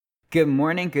Good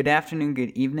morning, good afternoon,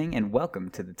 good evening, and welcome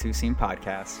to the Two Seam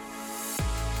Podcast.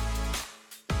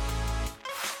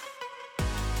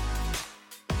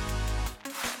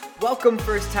 Welcome,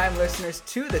 first-time listeners,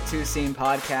 to the Two Seam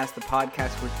Podcast, the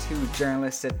podcast where two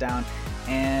journalists sit down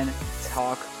and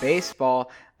talk baseball.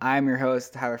 I'm your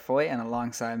host, Tyler Foy, and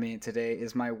alongside me today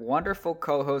is my wonderful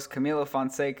co-host, Camilo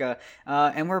Fonseca,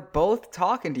 and we're both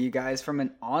talking to you guys from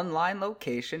an online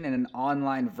location in an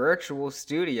online virtual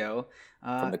studio.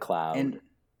 From the cloud.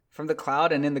 From the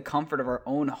cloud and in the comfort of our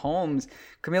own homes.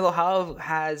 Camilo, how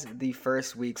has the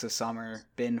first weeks of summer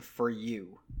been for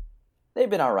you?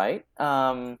 They've been all right.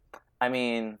 The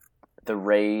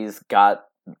Rays got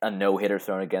a no-hitter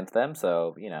thrown against them,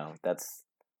 so, that's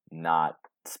not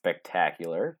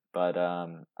spectacular. But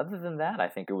other than that, I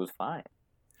think it was fine.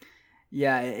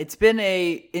 Yeah, it's been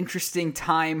a interesting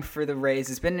time for the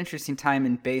Rays. It's been an interesting time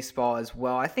in baseball as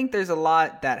well. I think there's a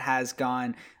lot that has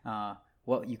gone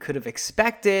what you could have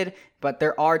expected, but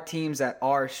there are teams that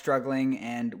are struggling,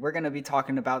 and we're going to be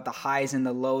talking about the highs and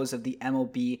the lows of the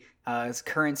MLB's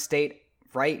current state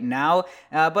right now.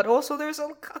 But also there's a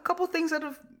couple things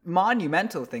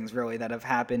monumental things really that have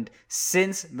happened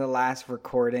since the last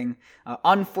recording.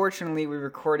 Unfortunately, we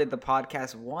recorded the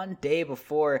podcast one day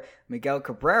before Miguel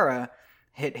Cabrera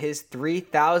hit his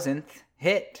 3,000th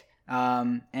hit.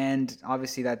 And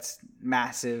obviously that's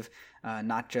massive,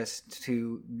 not just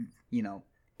to,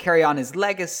 carry on his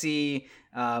legacy,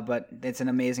 but it's an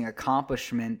amazing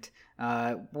accomplishment.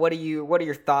 What are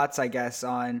your thoughts, I guess,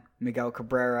 on Miguel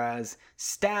Cabrera's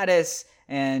status?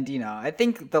 And, I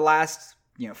think the last,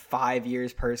 5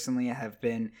 years personally have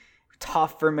been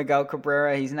tough for Miguel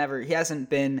Cabrera. He hasn't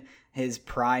been his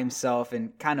prime self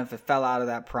and kind of fell out of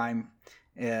that prime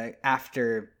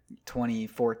after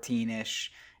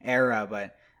 2014-ish era.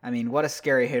 But, what a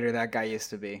scary hitter that guy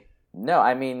used to be. No,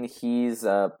 he's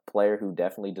a player who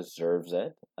definitely deserves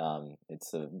it.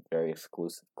 It's a very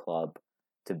exclusive club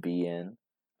to be in.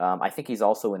 I think he's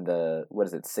also in the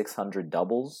 600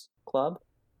 doubles club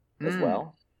as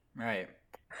well. Right.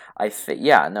 He's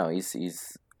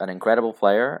an incredible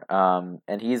player.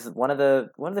 And he's one of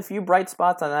the few bright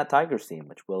spots on that Tigers team,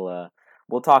 which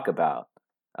we'll talk about.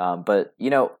 But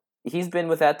he's been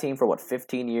with that team for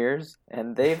 15 years,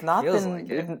 and they've not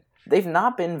They've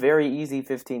not been very easy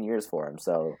 15 years for him.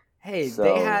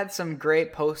 They had some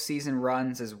great postseason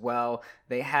runs as well.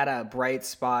 They had a bright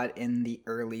spot in the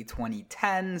early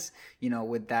 2010s,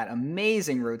 with that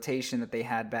amazing rotation that they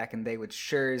had back in the day with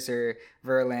Scherzer,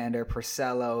 Verlander,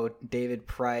 Porcello, David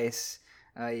Price,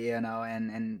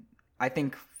 and I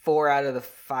think 4 out of the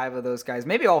 5 of those guys,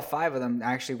 maybe all 5 of them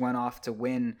actually went off to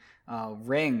win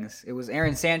rings. It was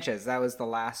Aaron Sanchez. That was the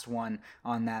last one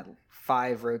on that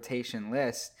 5 rotation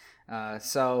list.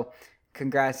 So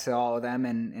congrats to all of them.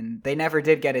 And they never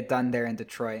did get it done there in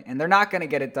Detroit. And they're not going to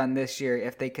get it done this year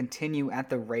if they continue at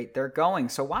the rate they're going.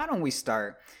 So why don't we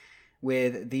start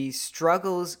with the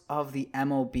struggles of the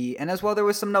MLB? And as well, there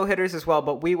was some no-hitters as well,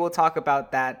 but we will talk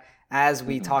about that as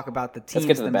we talk about the teams themselves.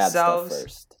 Let's get to the bad stuff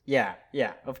first.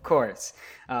 Yeah, of course.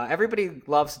 Everybody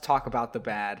loves to talk about the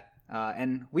bad,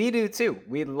 and we do too.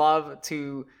 We love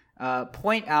to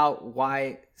point out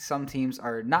why some teams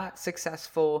are not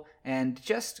successful and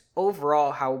just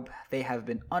overall how they have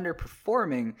been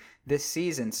underperforming this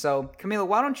season. So, Camilo,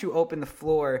 why don't you open the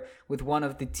floor with one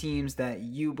of the teams that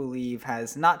you believe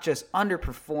has not just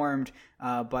underperformed,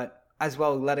 but as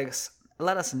well let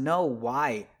us know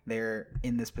why they're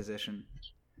in this position.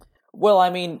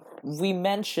 Well, we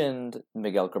mentioned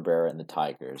Miguel Cabrera and the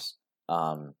Tigers.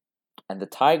 And the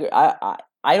Tigers,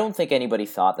 I don't think anybody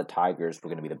thought the Tigers were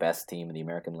going to be the best team in the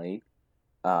American League.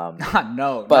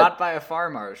 Not by a far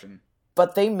margin.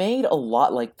 But they made a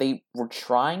lot, they were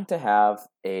trying to have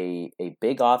a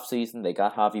big offseason. They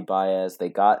got Javi Baez. They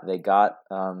got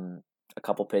a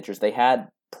couple pitchers. They had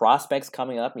prospects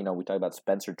coming up. We talked about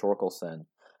Spencer Torkelson.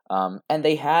 And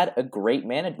they had a great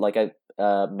manager,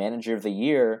 a manager of the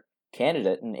year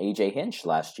candidate in AJ Hinch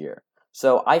last year.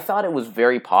 So I thought it was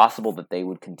very possible that they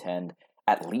would contend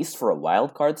at least for a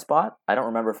wild card spot. I don't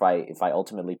remember if I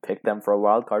ultimately picked them for a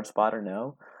wild card spot or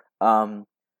no.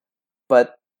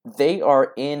 But they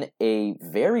are in a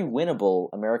very winnable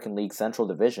American League Central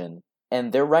Division,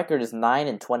 and their record is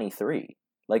 9-23.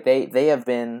 They have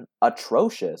been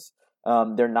atrocious.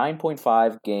 They're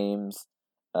 9.5 games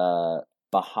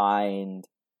behind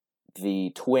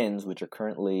the Twins, which are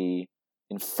currently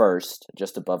in first,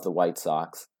 just above the White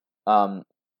Sox. And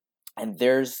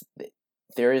there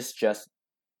is just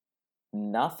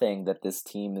nothing that this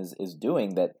team is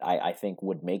doing that I think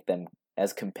would make them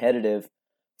as competitive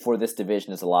for this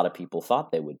division as a lot of people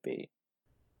thought they would be.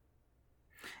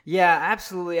 Yeah,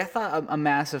 absolutely. I thought a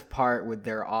massive part with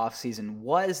their offseason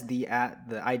was the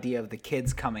idea of the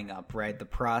kids coming up, right? The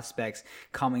prospects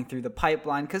coming through the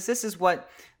pipeline, because this is what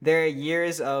their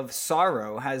years of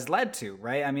sorrow has led to,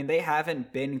 right? I mean, they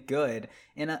haven't been good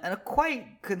in a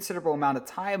quite considerable amount of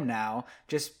time now,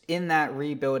 just in that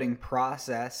rebuilding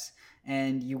process.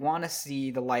 And you want to see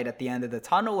the light at the end of the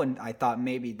tunnel. And I thought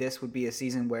maybe this would be a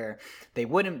season where they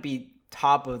wouldn't be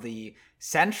top of the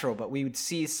Central, but we would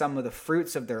see some of the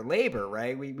fruits of their labor,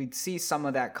 right? We'd see some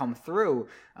of that come through,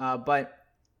 but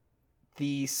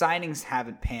the signings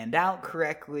haven't panned out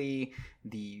correctly.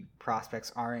 The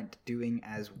prospects aren't doing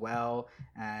as well,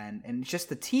 and just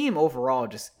the team overall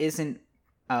just isn't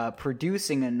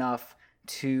producing enough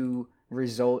to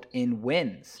result in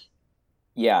wins.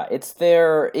 Yeah, it's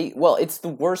it's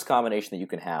the worst combination that you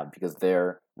can have because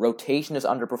their rotation is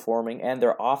underperforming and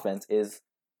their offense is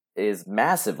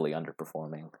massively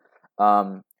underperforming.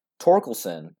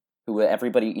 Torkelson,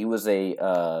 he was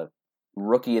a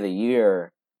rookie of the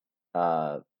year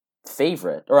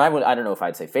favorite, or I don't know if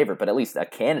I'd say favorite, but at least a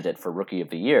candidate for rookie of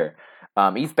the year.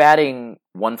 He's batting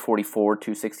 144,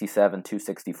 267,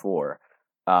 264,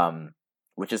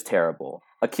 which is terrible.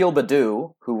 Akil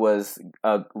Baddoo, who was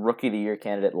a rookie of the year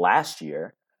candidate last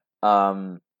year,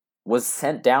 was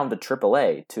sent down to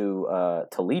AAA to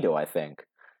Toledo, I think.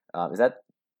 Is that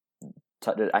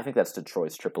I think that's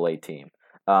Detroit's AAA team.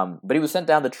 But he was sent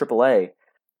down to AAA,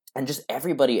 and just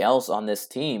everybody else on this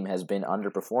team has been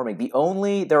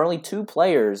underperforming. There are only two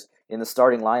players in the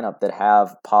starting lineup that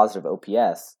have positive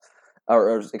OPS,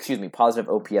 positive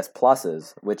OPS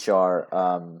pluses, which are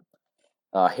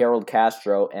Harold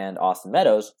Castro and Austin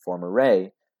Meadows, former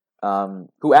Ray,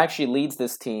 who actually leads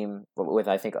this team with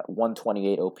I think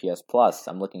 128 OPS plus.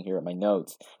 I'm looking here at my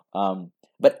notes.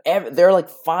 But there are like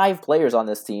 5 players on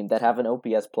this team that have an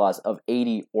OPS plus of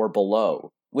 80 or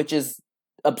below, which is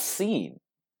obscene,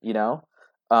 you know?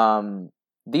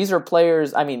 These are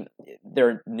players, I mean,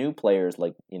 they're new players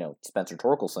like, Spencer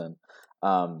Torkelson,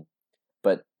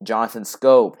 but Jonathan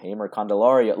Scope, Hamer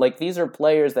Candelario, like these are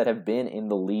players that have been in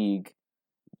the league,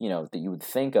 that you would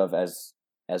think of as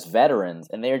veterans,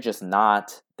 and they're just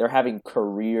not, they're having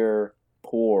career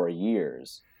poor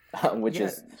years, which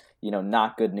is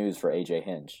not good news for AJ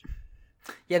Hinch.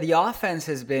 Yeah, the offense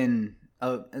has been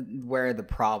where the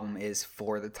problem is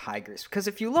for the Tigers. Because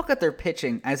if you look at their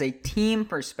pitching as a team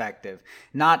perspective,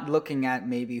 not looking at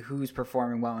maybe who's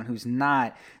performing well and who's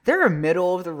not, they're a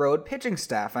middle of the road pitching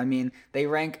staff. I mean, they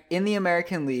rank in the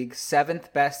American League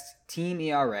 7th best team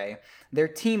ERA. Their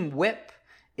team WHIP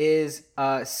is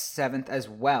 7th as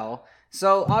well.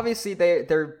 So obviously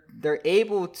they're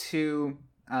able to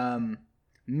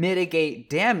mitigate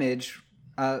damage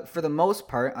for the most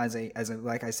part as a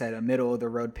like I said, a middle of the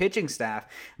road pitching staff.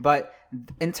 But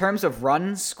in terms of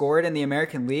runs scored in the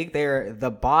American League, they're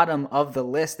the bottom of the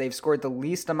list. They've scored the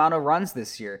least amount of runs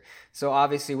this year. So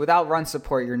obviously without run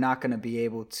support, you're not going to be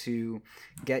able to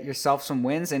get yourself some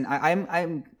wins. And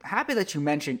I'm happy that you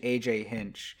mentioned AJ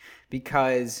Hinch,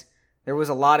 because there was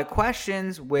a lot of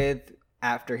questions with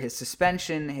after his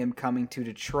suspension, him coming to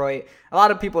Detroit. A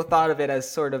lot of people thought of it as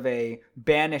sort of a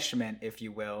banishment, if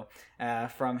you will,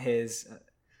 from his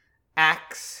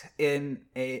acts in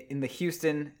the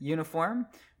Houston uniform.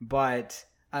 But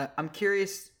I'm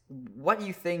curious what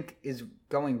you think is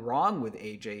going wrong with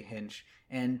AJ Hinch,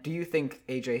 and do you think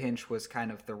AJ Hinch was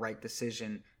kind of the right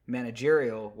decision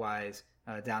managerial wise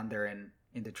down there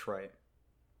in Detroit?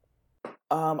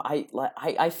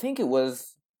 I think it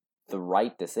was the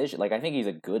right decision. Like, I think he's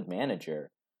a good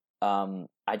manager.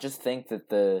 I just think that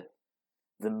the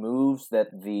moves that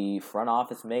the front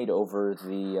office made over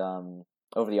the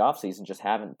offseason just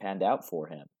haven't panned out for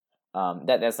him.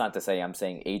 That's not to say I'm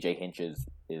saying AJ Hinch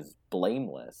is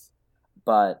blameless,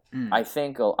 but I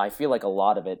feel like a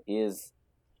lot of it is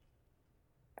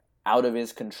out of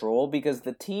his control, because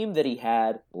the team that he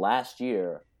had last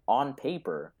year on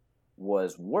paper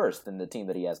was worse than the team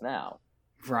that he has now.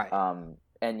 Right.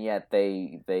 And yet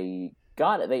they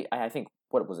got it. I think,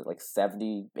 what was it, like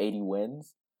 70, 80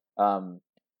 wins,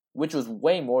 which was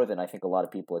way more than I think a lot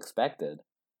of people expected.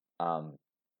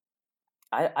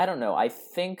 I don't know. I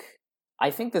think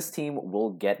this team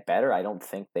will get better. I don't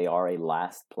think they are a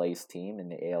last place team in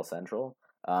the AL Central.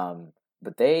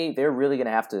 But they're really going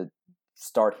to have to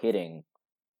start hitting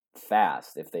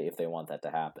fast if they want that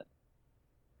to happen.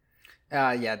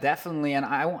 Yeah, definitely. And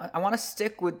I want to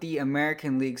stick with the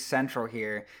American League Central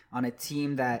here on a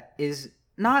team that is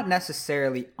not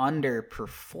necessarily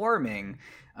underperforming,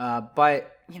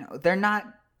 but they're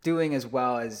not doing as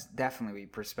well as definitely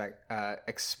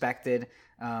expected.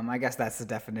 I guess that's the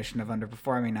definition of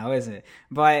underperforming now, isn't it?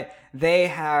 But they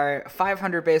are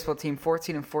 500 baseball team,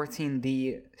 14-14.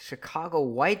 The Chicago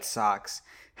White Sox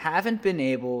haven't been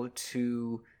able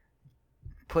to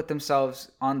put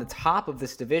themselves on the top of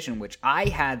this division, which I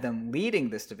had them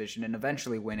leading this division and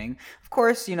eventually winning. Of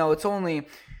course, it's only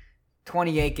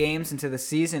 28 games into the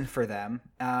season for them,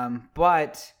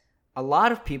 but a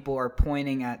lot of people are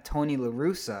pointing at Tony La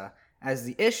Russa as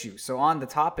the issue. So on the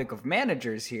topic of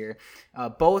managers here,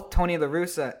 both Tony La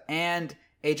Russa and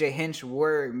AJ Hinch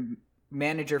were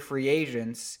manager free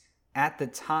agents at the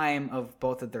time of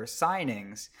both of their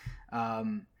signings.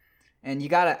 And you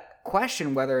got to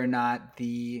question whether or not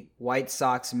the White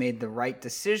Sox made the right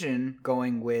decision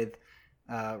going with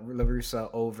La Russa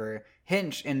over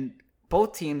Hinch. And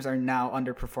both teams are now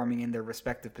underperforming in their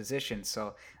respective positions.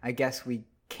 So I guess we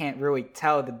can't really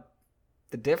tell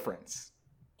the difference.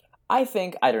 I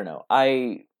think, I don't know,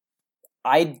 I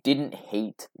didn't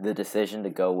hate the decision to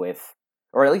go with,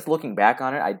 or at least looking back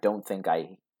on it, I don't think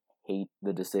I hate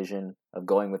the decision of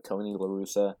going with Tony La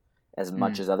Russa as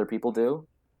much as other people do,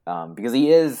 because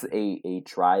he is a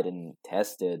tried and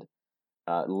tested,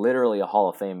 literally a Hall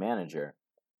of Fame manager.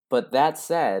 But that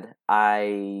said,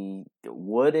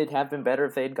 would it have been better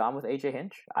if they had gone with AJ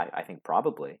Hinch? I think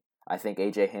probably. I think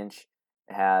AJ Hinch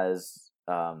has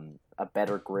a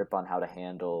better grip on how to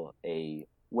handle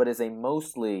what is a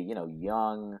mostly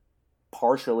young,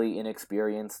 partially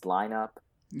inexperienced lineup.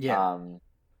 Yeah,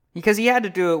 because he had to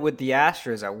do it with the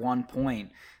Astros at one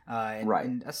point. Right.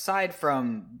 And aside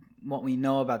from what we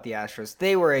know about the Astros,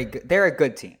 they're a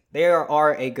good team. They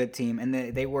are a good team, and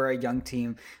they were a young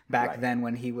team back then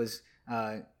when he was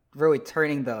really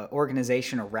turning the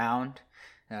organization around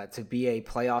to be a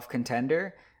playoff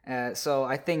contender. So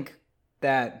I think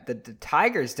that the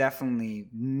Tigers definitely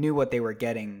knew what they were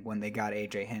getting when they got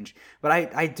AJ Hinch. But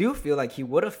I do feel like he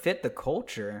would have fit the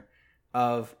culture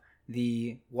of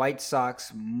the White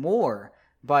Sox more.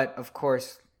 But, of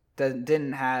course,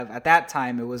 didn't have... At that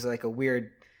time, it was like a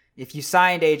weird... If you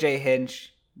signed AJ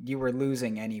Hinch, you were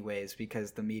losing anyways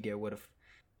because the media would have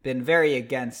been very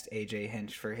against AJ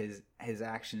Hinch for his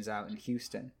actions out in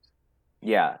Houston.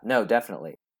 Yeah, no,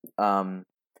 definitely.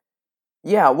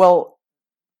 Yeah, well...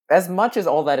 As much as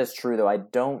all that is true, though, I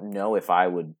don't know if I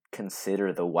would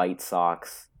consider the White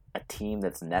Sox a team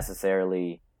that's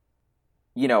necessarily...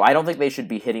 I don't think they should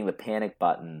be hitting the panic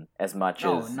button as much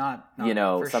as, not some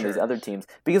of these other teams.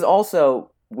 Because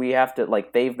also, we have to,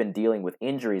 they've been dealing with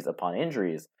injuries upon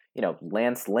injuries.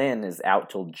 Lance Lynn is out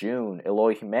till June.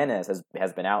 Eloy Jimenez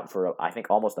has been out for, I think,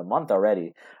 almost a month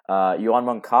already. Yoan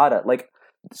Moncada.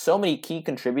 So many key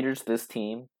contributors to this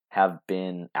team have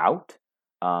been out.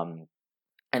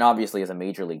 And obviously, as a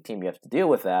major league team, you have to deal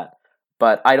with that.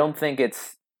 But I don't think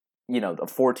it's, a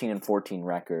 14-14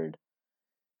 record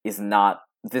is not.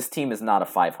 This team is not a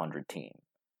 500 team.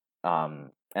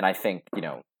 And I think,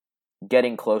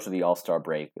 getting closer to the All-Star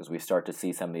break, as we start to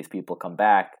see some of these people come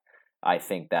back, I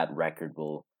think that record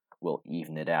will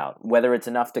even it out. Whether it's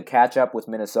enough to catch up with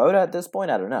Minnesota at this point,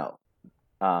 I don't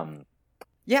know.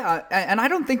 Yeah, and I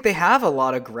don't think they have a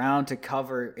lot of ground to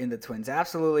cover in the Twins.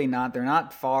 Absolutely not. They're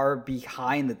not far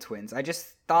behind the Twins. I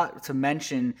just thought to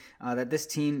mention that this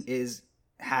team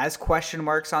has question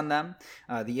marks on them.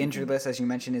 The injury list, as you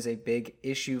mentioned, is a big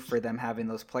issue for them having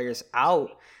those players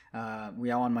out.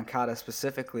 Yoan Moncada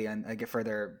specifically, and for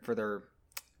the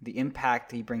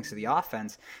impact he brings to the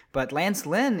offense. But Lance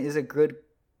Lynn is a good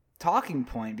talking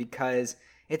point because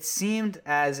it seemed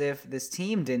as if this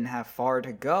team didn't have far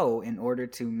to go in order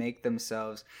to make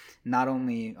themselves not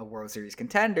only a World Series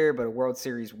contender, but a World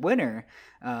Series winner.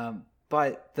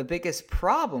 But the biggest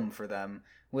problem for them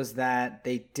was that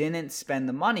they didn't spend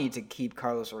the money to keep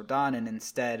Carlos Rodon, and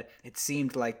instead it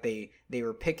seemed like they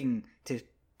were picking to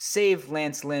save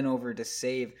Lance Lynn over to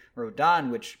save Rodon,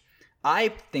 which I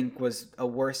think was a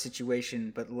worse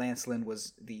situation, but Lance Lynn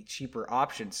was the cheaper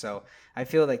option. So I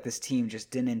feel like this team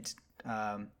just didn't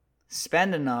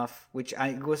spend enough, which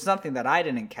was something that I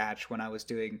didn't catch when I was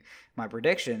doing my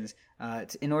predictions,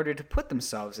 in order to put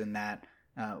themselves in that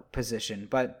position.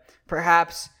 But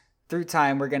perhaps through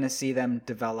time we're going to see them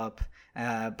develop.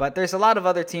 But there's a lot of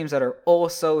other teams that are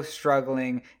also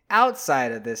struggling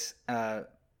outside of this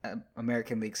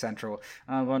American League Central.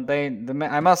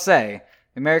 I must say,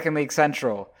 American League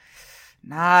Central,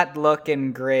 not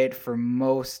looking great for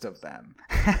most of them.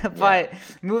 But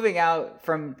moving out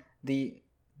from the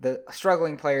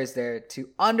struggling players there to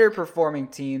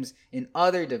underperforming teams in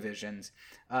other divisions,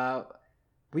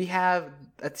 we have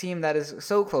a team that is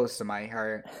so close to my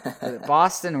heart. The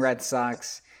Boston Red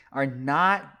Sox are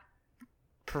not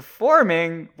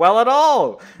performing well at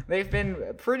all. They've been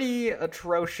pretty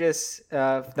atrocious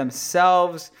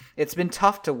themselves. It's been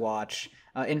tough to watch.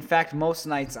 In fact, most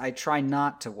nights I try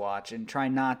not to watch and try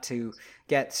not to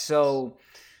get so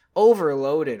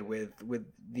overloaded with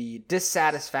the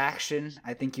dissatisfaction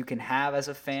I think you can have as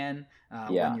a fan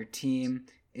when your team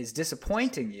is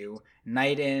disappointing you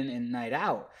night in and night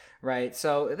out, right?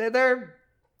 So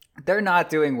they're not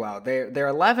doing well. They're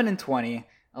 11-20.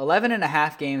 11 and a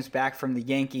half games back from the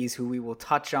Yankees, who we will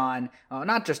touch on,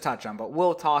 not just touch on, but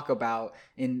we'll talk about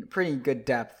in pretty good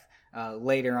depth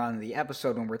later on in the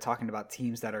episode when we're talking about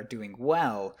teams that are doing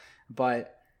well.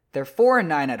 But they're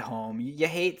 4-9 at home. You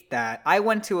hate that. I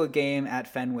went to a game at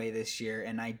Fenway this year,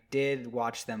 and I did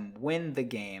watch them win the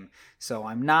game, so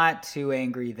I'm not too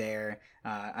angry there.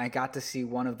 I got to see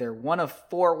one of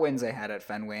 4 wins they had at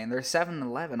Fenway, and they're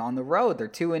 7-11 on the road. They're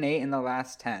 2-8 in the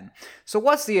last 10. So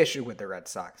what's the issue with the Red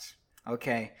Sox?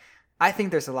 Okay, I think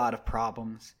there's a lot of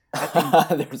problems. I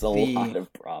think there's a lot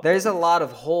of problems. There's a lot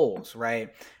of holes,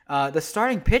 right? The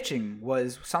starting pitching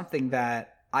was something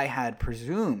that I had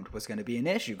presumed was going to be an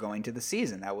issue going to the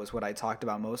season. That was what I talked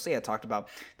about mostly. I talked about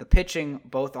the pitching,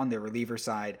 both on the reliever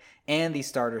side and the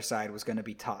starter side, was going to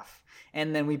be tough.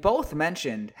 And then we both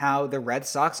mentioned how the Red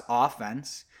Sox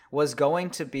offense was going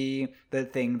to be the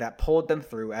thing that pulled them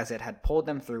through, as it had pulled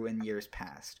them through in years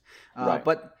past. Right.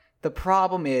 But the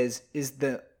problem is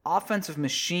the offensive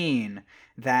machine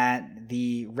that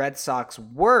the Red Sox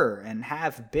were and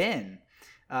have been.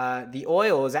 The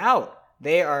oil is out.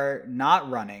 They are not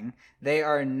running. They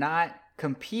are not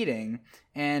competing.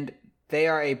 And they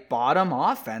are a bottom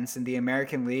offense in the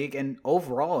American League and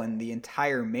overall in the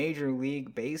entire Major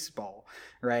League Baseball,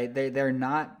 right? They're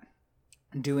not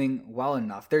doing well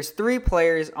enough. There's 3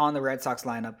 players on the Red Sox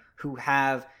lineup who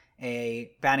have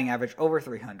a batting average over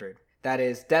 300. That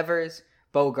is Devers,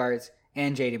 Bogaerts,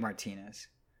 and JD Martinez.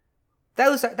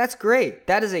 That's great.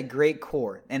 That is a great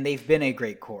core, and they've been a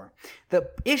great core. The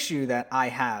issue that I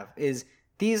have is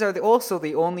these are also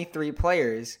the only 3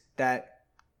 players that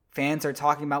fans are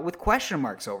talking about with question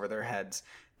marks over their heads.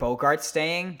 Bogaerts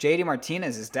staying. JD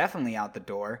Martinez is definitely out the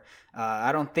door.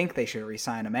 I don't think they should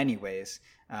re-sign him anyways.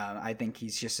 I think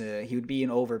he would be an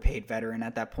overpaid veteran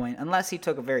at that point, unless he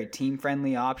took a very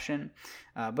team-friendly option.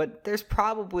 But there's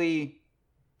probably,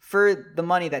 for the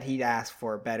money that he'd ask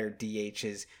for, better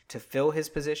DHs to fill his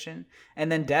position.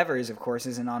 And then Devers, of course,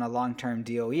 isn't on a long-term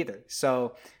deal either.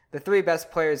 So the 3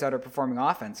 best players that are performing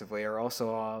offensively are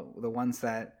also the ones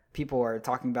that people are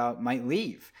talking about might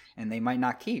leave and they might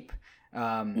not keep.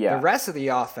 The rest of the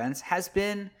offense has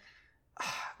been,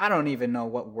 I don't even know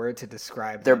what word to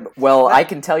describe them. I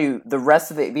can tell you the rest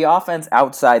of the offense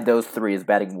outside those 3 is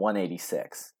batting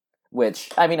 186, which,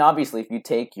 I mean, obviously if you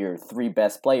take your 3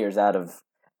 best players out of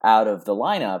the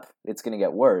lineup, it's going to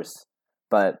get worse.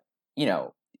 But, you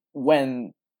know,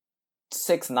 when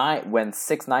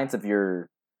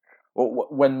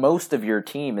most of your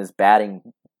team is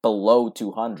batting below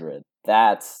 200,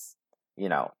 that's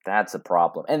a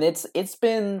problem. And it's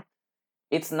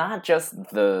not just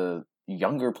the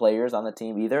younger players on the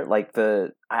team either. Like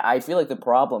I feel like the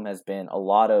problem has been a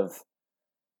lot of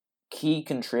key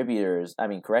contributors. I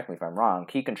mean, correct me if I'm wrong.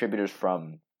 Key contributors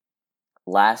from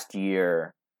last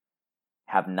year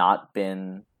have not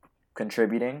been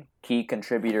contributing. Key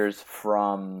contributors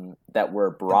from that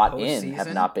were brought in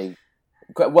have not been.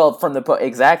 Well,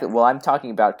 exactly. Well, I'm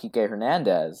talking about Kike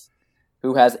Hernandez,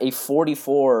 who has a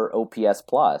 44 OPS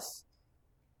plus,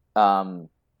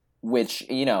 which,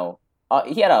 you know,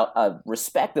 he had a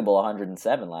respectable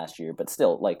 107 last year, but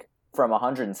still, like, from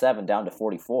 107 down to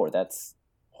 44, that's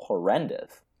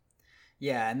horrendous.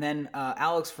 Yeah, and then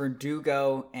Alex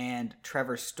Verdugo and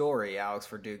Trevor Story. Alex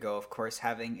Verdugo, of course,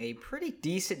 having a pretty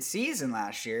decent season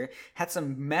last year. Had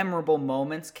some memorable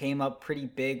moments, came up pretty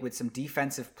big with some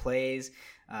defensive plays,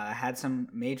 had some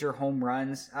major home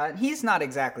runs. He's not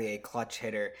exactly a clutch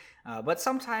hitter, but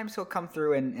sometimes he'll come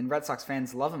through, and Red Sox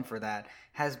fans love him for that.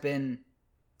 Has been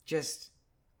just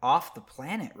off the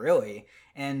planet, really.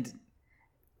 And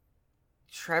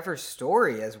Trevor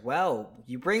Story as well.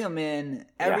 You bring him in,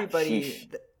 everybody.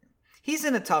 He's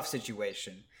in a tough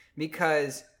situation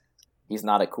because he's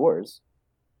not at Coors.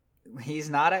 He's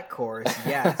not at Coors.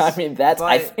 Yes, I mean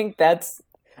I think that's.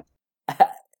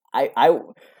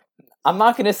 I'm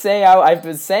not going to say how I've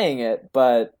been saying it,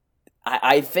 but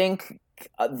I think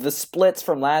the splits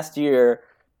from last year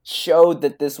showed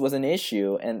that this was an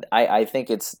issue, and I think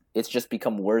it's just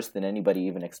become worse than anybody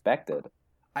even expected.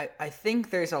 I think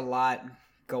there's a lot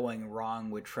going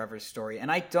wrong with Trevor's Story, and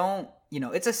I don't,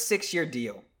 it's a 6-year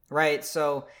deal, right?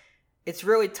 So it's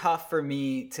really tough for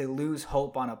me to lose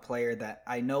hope on a player that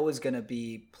I know is going to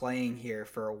be playing here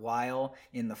for a while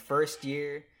in the first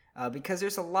year, because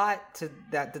there's a lot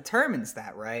that determines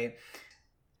that, right?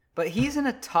 But he's in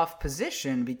a tough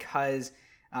position because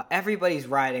everybody's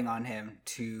riding on him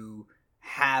to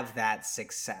have that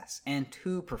success and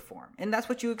to perform. And that's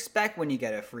what you expect when you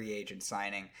get a free agent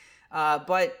signing.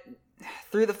 But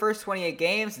through the first 28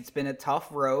 games, it's been a tough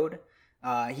road.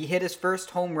 He hit his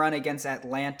first home run against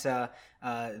Atlanta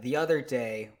the other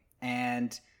day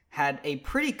and had a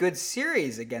pretty good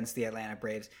series against the Atlanta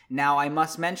Braves. Now, I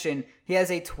must mention, he has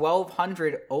a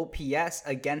 1,200 OPS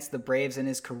against the Braves in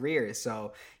his career.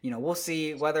 So, we'll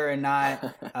see whether or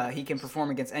not he can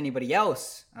perform against anybody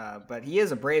else. But he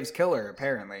is a Braves killer,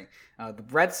 apparently. The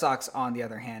Red Sox, on the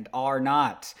other hand, are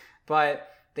not. But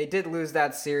they did lose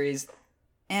that series.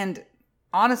 And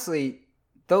honestly,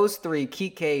 those three,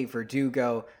 Kike,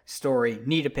 Verdugo, Story,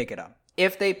 need to pick it up.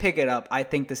 If they pick it up, I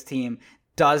think this team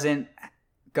doesn't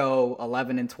go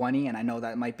 11-20, and I know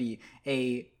that might be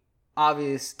a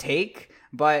obvious take,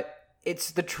 but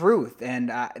it's the truth. And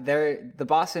the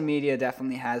Boston media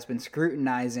definitely has been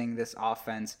scrutinizing this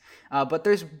offense, but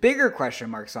there's bigger question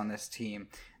marks on this team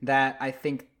that I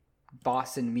think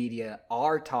Boston media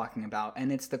are talking about, and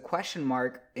it's the question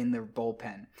mark in their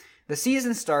bullpen. The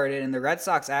season started, and the Red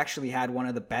Sox actually had one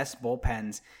of the best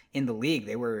bullpens in the league.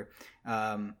 They were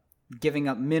giving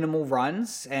up minimal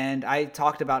runs, and I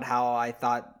talked about how I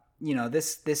thought,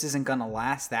 this isn't going to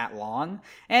last that long,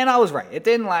 and I was right. It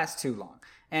didn't last too long,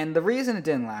 and the reason it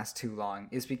didn't last too long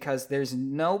is because there's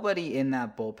nobody in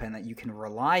that bullpen that you can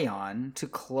rely on to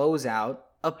close out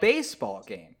a baseball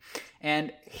game.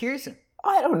 And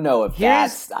I don't know if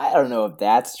that's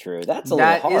true. That's a little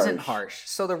harsh. That isn't harsh.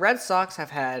 So the Red Sox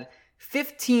have had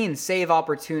 15 save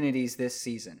opportunities this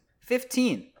season.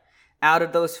 15. Out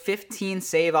of those 15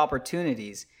 save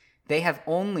opportunities, they have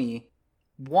only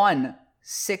won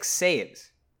 6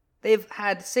 saves. They've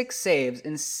had 6 saves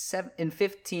in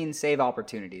 15 save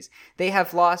opportunities. They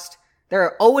have lost.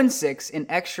 They're 0-6 in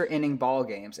extra inning ball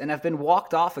games and have been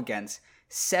walked off against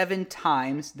 7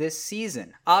 times this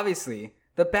season. Obviously,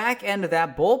 the back end of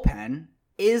that bullpen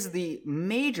is the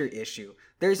major issue.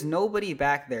 There's nobody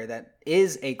back there that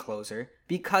is a closer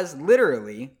because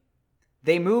literally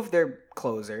they moved their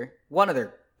closer, one of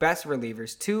their best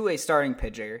relievers, to a starting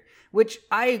pitcher, which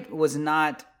I was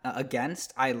not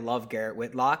against. I love Garrett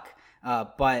Whitlock,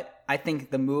 but I think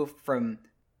the move from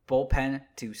bullpen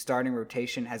to starting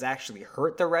rotation has actually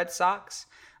hurt the Red Sox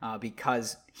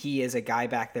because he is a guy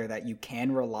back there that you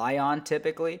can rely on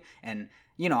typically. And,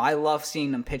 I love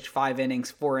seeing him pitch 5 innings,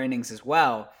 4 innings as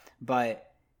well, but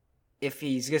if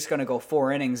he's just going to go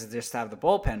 4 innings and just have the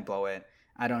bullpen blow it,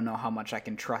 I don't know how much I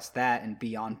can trust that and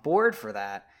be on board for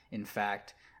that, in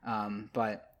fact.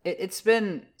 But it's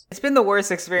been the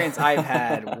worst experience I've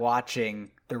had watching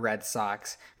the Red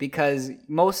Sox because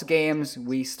most games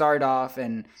we start off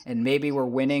and maybe we're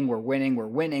winning,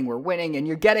 and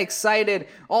you get excited.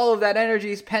 All of that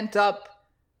energy is pent up,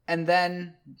 and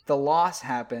then the loss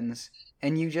happens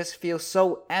and you just feel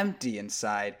so empty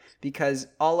inside because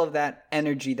all of that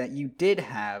energy that you did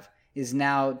have is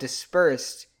now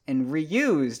dispersed and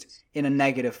reused in a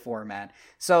negative format.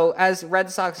 So as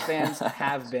Red Sox fans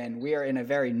have been, we are in a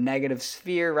very negative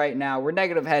sphere right now. We're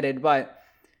negative headed, but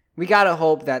we got to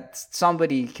hope that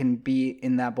somebody can be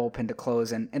in that bullpen to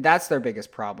close. And that's their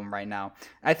biggest problem right now.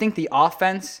 I think the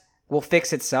offense will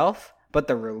fix itself, but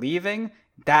the relieving,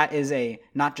 that is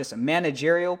not just a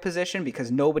managerial position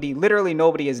because literally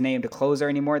nobody is named a closer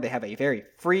anymore. They have a very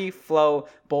free flow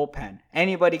bullpen.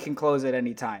 Anybody can close at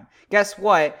any time. Guess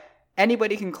what?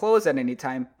 Anybody can close at any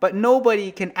time, but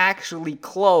nobody can actually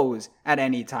close at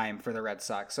any time for the Red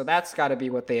Sox. So that's got to be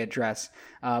what they address.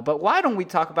 But why don't we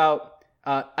talk about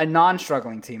a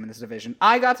non-struggling team in this division?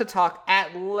 I got to talk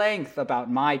at length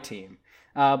about my team.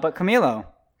 But Camilo,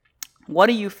 what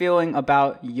are you feeling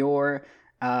about your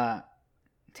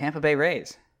Tampa Bay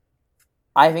Rays?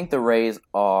 I think the Rays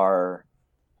are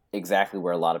exactly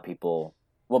where a lot of people,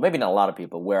 well, maybe not a lot of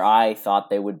people, where I thought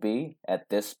they would be at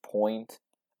this point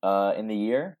in the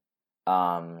year.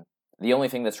 The only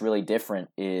thing that's really different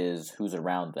is who's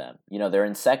around them. They're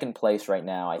in second place right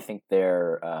now. I think they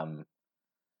are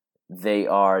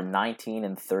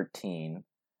 19-13,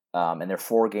 and they're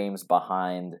 4 games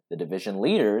behind the division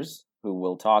leaders, who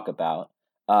we'll talk about,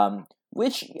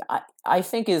 which I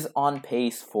think is on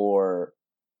pace for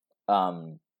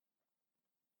what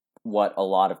a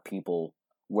lot of people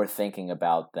were thinking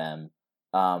about them.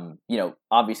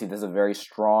 Obviously there's a very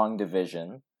strong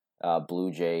division.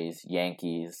 Blue Jays,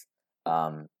 Yankees,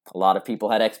 A lot of people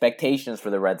had expectations for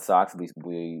the Red Sox.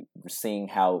 We were seeing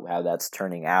how that's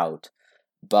turning out,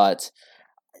 but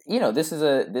this is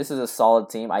a solid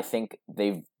team. I think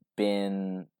they've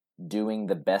been doing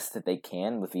the best that they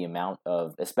can with the amount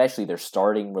of, especially their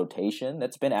starting rotation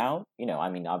that's been out.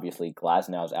 Obviously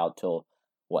Glasnow's out till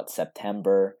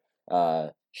September.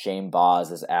 Shane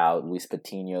Baz is out. Luis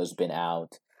Patino's been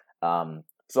out.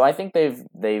 So I think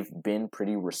they've been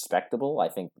pretty respectable. I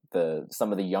think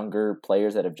some of the younger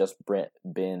players that have just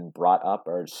been brought up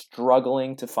are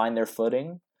struggling to find their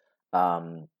footing.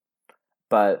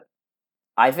 But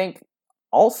I think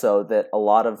also that a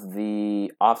lot of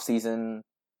the offseason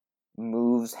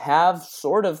moves have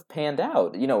sort of panned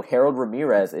out. Harold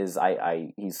Ramirez he's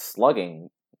slugging.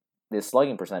 His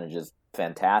slugging percentage is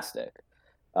fantastic,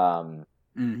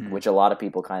 which a lot of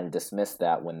people kind of dismissed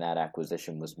that when that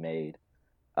acquisition was made.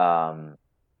 Isaac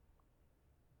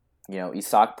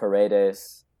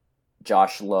Paredes,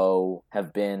 Josh Lowe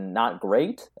have been not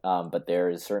great, but there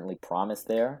is certainly promise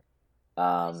there.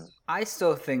 I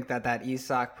still think that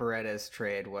Isaac Paredes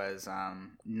trade was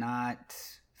not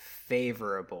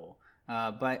favorable.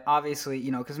 But obviously,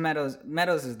 because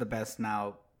Meadows is the best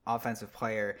now offensive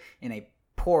player in a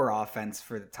poor offense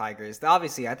for the Tigers.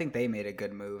 Obviously, I think they made a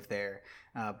good move there.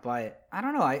 But I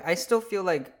don't know. I still feel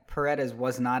like Paredes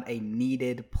was not a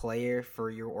needed player for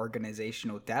your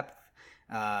organizational depth.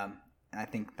 I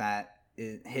think that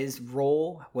his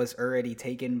role was already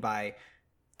taken by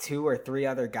 2 or 3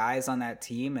 other guys on that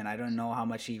team, and I don't know how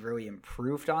much he really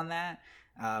improved on that.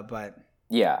 But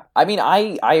yeah,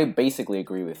 I basically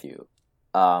agree with you.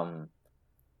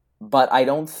 But I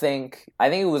think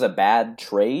it was a bad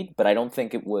trade, but I don't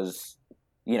think it was,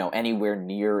 anywhere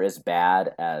near as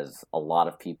bad as a lot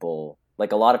of people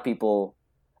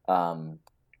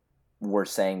were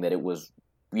saying that it was,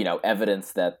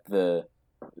 evidence that the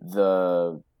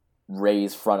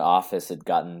Rays front office had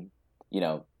gotten,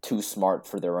 too smart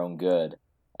for their own good.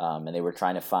 And they were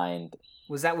trying to find.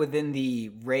 Was that within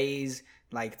the Rays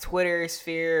Twitter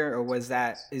sphere, or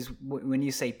when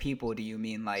you say people, do you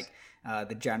mean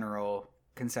the general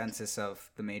consensus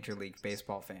of the Major League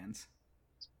Baseball fans?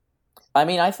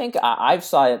 I think I've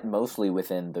saw it mostly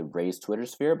within the Rays Twitter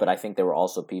sphere, but I think there were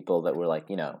also people that were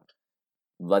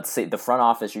let's say the front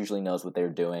office usually knows what they're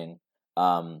doing.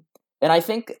 And I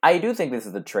do think this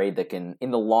is a trade that can, in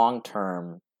the long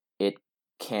term, it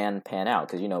can pan out,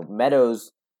 because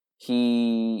Meadows,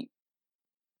 he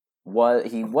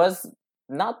was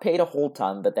not paid a whole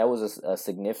ton, but that was a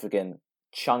significant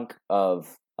chunk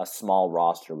of a small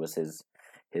roster was his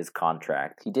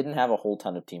contract. He didn't have a whole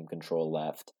ton of team control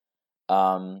left.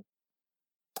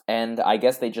 And I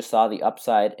guess they just saw the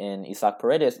upside in Isaac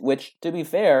Paredes, which, to be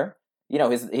fair,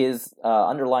 his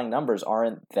underlying numbers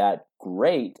aren't that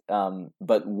great.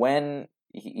 But when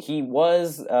he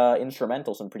was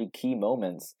instrumental, some pretty key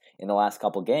moments in the last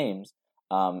couple games.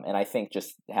 And I think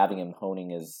just having him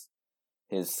honing his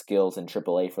skills in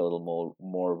AAA for a little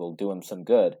more will do him some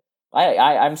good.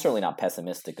 I'm certainly not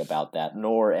pessimistic about that,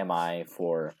 nor am I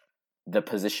for the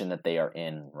position that they are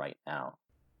in right now.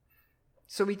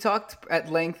 So we talked at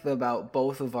length about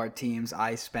both of our teams.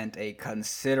 I spent a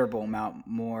considerable amount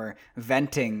more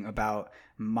venting about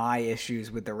my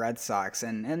issues with the Red Sox,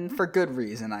 and for good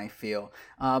reason, I feel.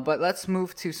 But let's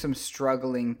move to some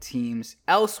struggling teams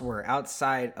elsewhere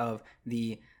outside of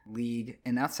the league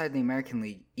and outside the American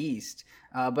League East.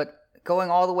 But going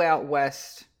all the way out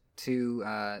west to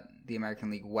the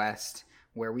American League West,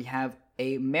 where we have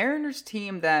a Mariners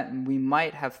team that we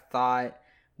might have thought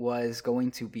was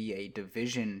going to be a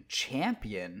division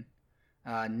champion,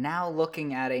 now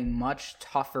looking at a much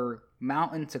tougher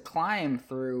mountain to climb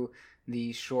through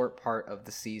the short part of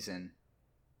the season.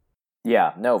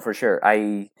 Yeah, no, for sure.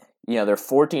 They're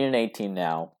 14-18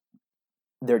 now.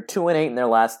 They're 2-8 in their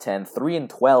last 10,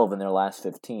 3-12 in their last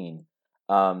 15.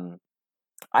 I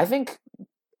think,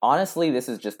 honestly, this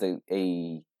is just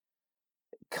a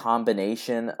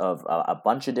combination of a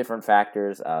bunch of different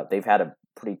factors. They've had a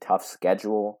pretty tough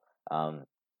schedule.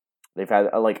 They've had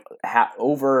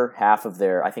over half of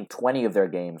their, I think 20 of their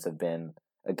games have been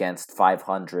against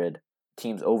 500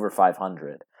 teams over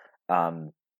 500.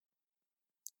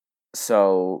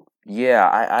 So yeah,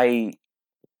 I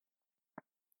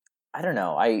don't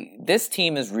know. This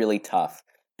team is really tough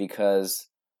because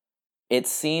it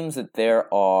seems that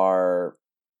there are,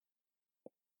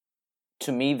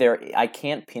 to me, I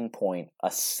can't pinpoint a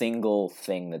single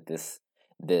thing that this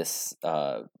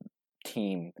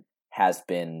team has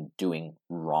been doing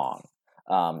wrong.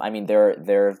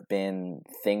 There have been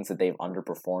things that they've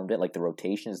underperformed at, like the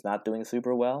rotation is not doing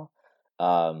super well.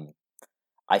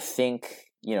 I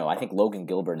think Logan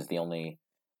Gilbert is the only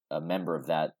a member of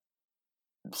that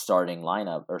starting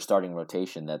lineup or starting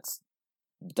rotation that's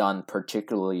done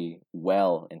particularly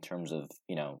well in terms of,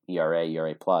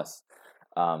 ERA plus.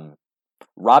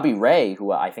 Robbie Ray,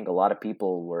 who I think a lot of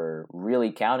people were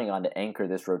really counting on to anchor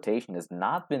this rotation, has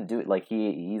not been doing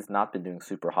he's not been doing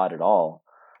super hot at all.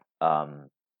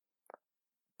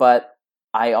 But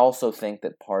I also think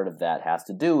that part of that has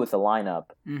to do with the lineup,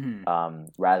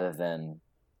 rather than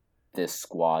this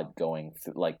squad being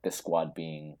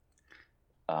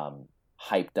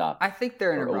hyped up. I think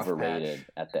they're in a rough overrated patch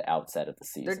at the outset of the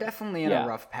season. They're definitely in a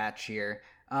rough patch here.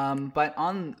 But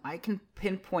I can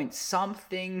pinpoint some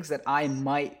things that I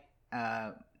might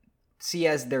see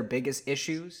as their biggest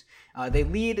issues. They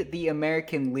lead the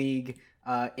American League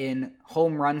in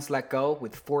home runs let go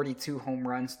with 42 home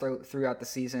runs throughout the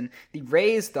season. The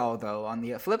Rays, though, on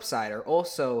the flip side, are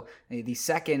also the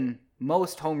second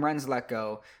most home runs let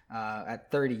go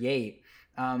at 38.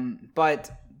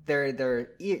 But their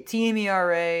team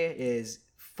ERA is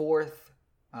fourth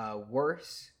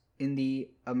worst in the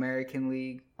American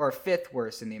League, or fifth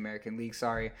worst in the American League,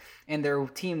 sorry. And their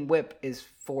team whip is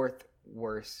fourth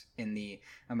worst in the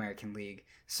American League.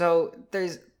 So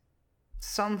there's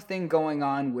something going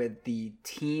on with the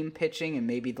team pitching, and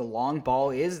maybe the long ball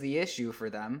is the issue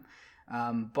for them.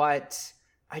 But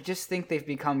I just think they've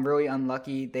become really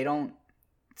unlucky. They don't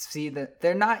see that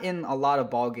they're not in a lot of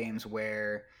ball games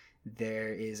where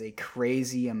there is a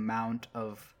crazy amount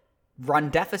of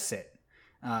run deficit.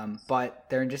 But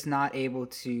they're just not able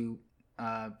to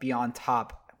be on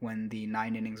top when the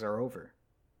 9 innings are over.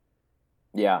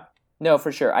 Yeah, no,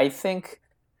 for sure. I think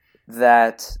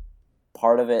that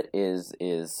part of it is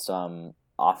some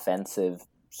offensive,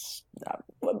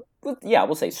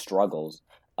 we'll say struggles.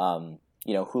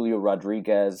 Julio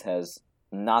Rodriguez has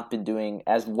not been doing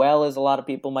as well as a lot of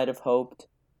people might have hoped.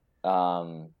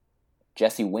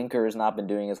 Jesse Winker has not been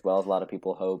doing as well as a lot of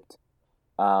people hoped.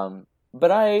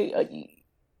 But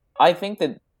I think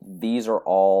that these are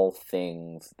all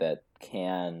things that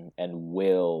can and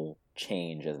will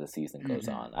change as the season goes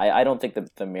on. I don't think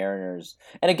that the Mariners,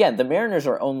 and again, the Mariners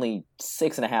are only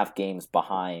 6.5 games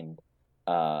behind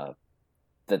the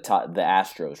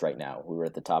Astros right now, who are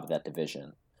at the top of that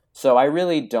division. So I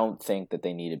really don't think that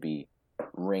they need to be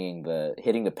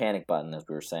hitting the panic button, as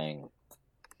we were saying,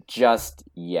 just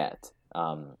yet.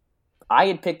 I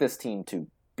had picked this team to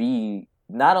be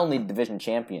not only division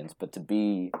champions, but to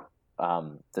be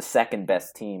the second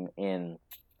best team in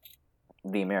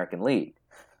the American League.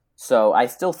 So I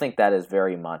still think that is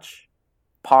very much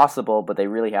possible, but they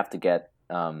really have to get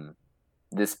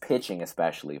this pitching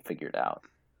especially figured out.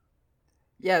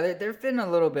 Yeah, they've been a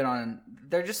little bit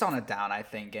they're just on a down, I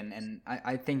think, and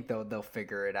I think they'll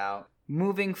figure it out.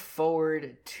 Moving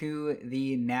forward to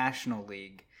the National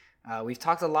League. We've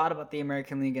talked a lot about the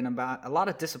American League and about a lot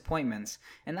of disappointments,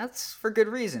 and that's for good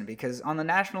reason, because on the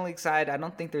National League side, I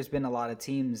don't think there's been a lot of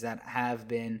teams that have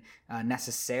been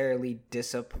necessarily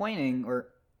disappointing or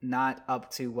not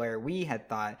up to where we had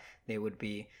thought they would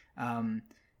be.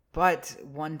 But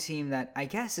one team that I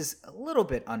guess is a little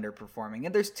bit underperforming,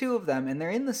 and there's two of them, and they're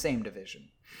in the same division,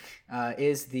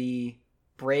 is the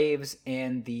Braves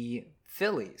and the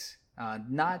Phillies.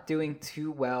 Not doing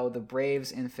too well. The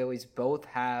Braves and Phillies both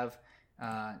have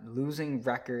losing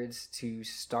records to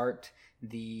start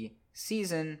the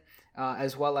season,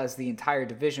 as well as the entire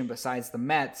division, besides the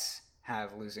Mets,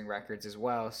 have losing records as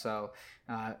well. So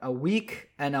a weak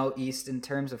NL East in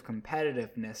terms of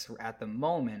competitiveness at the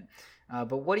moment.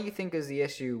 But what do you think is the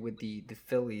issue with the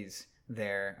Phillies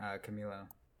there, Camilo?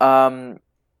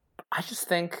 I just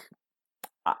think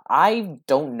I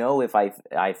don't know if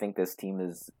I think this team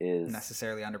is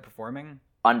necessarily underperforming.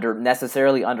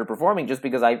 Necessarily underperforming, just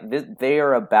because they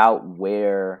are about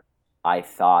where I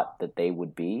thought that they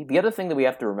would be. The other thing that we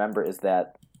have to remember is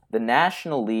that the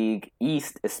National League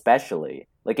East, especially,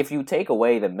 like if you take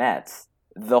away the Mets,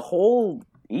 the whole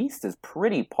East is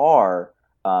pretty par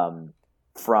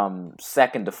from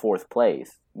second to fourth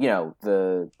place. You know,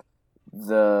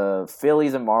 the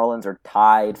Phillies and Marlins are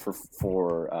tied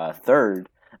for third.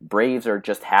 Braves are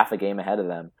just half a game ahead of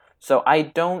them. So I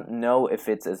don't know if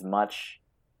it's as much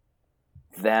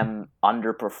them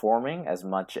underperforming as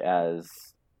much as,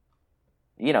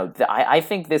 you know, I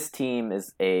think this team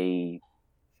is a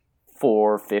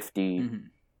 450,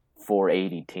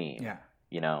 480 team. Yeah.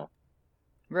 You know?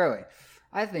 Really?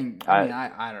 I think,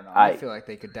 I don't know. I feel like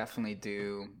they could definitely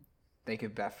be,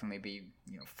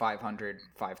 500,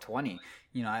 520.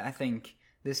 I think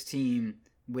this team,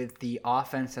 with the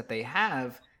offense that they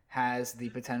have, has the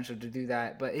potential to do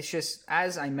that. But it's just,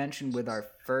 as I mentioned with our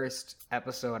first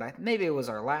episode, maybe it was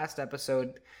our last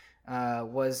episode,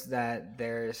 was that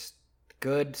there's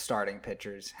good starting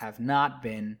pitchers have not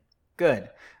been good,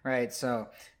 right? So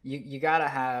you got to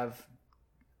have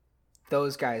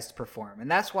those guys to perform.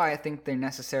 And that's why I think they're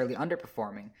necessarily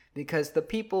underperforming, because the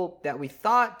people that we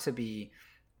thought to be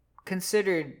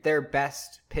considered their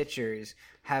best pitchers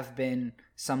have been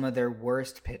some of their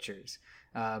worst pitchers.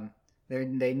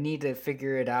 They need to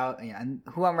figure it out. And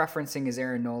who I'm referencing is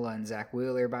Aaron Nola and Zach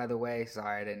Wheeler, by the way.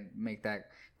 Sorry, I didn't make that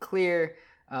clear.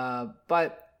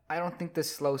 But I don't think the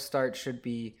slow start should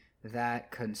be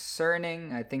that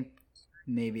concerning. I think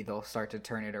maybe they'll start to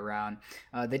turn it around.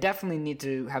 They definitely need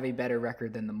to have a better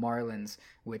record than the Marlins,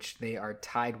 which they are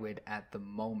tied with at the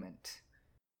moment.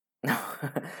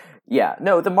 Yeah,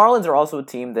 no, the Marlins are also a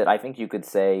team that I think you could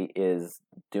say is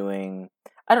doing,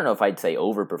 I don't know if I'd say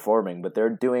overperforming, but they're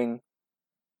doing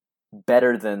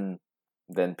better than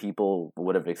people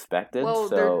would have expected. Well,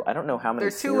 so I don't know how many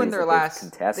they're two in their last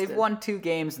contested. They've won 2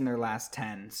 games in their last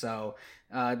 10. So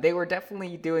they were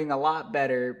definitely doing a lot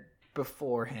better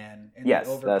beforehand in the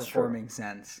overperforming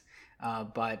sense.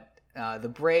 But the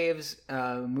Braves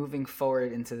moving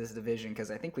forward into this division,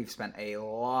 because I think we've spent a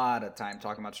lot of time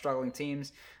talking about struggling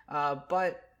teams. And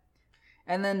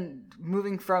then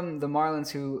moving from the Marlins,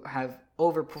 who have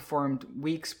overperformed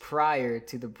weeks prior,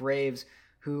 to the Braves,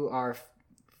 who are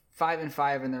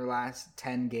 5-5 in their last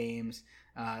 10 games.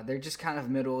 They're just kind of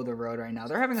middle of the road right now.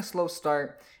 They're having a slow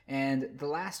start, and the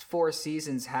last 4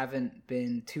 seasons haven't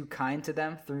been too kind to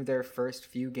them through their first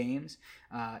few games.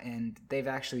 And they've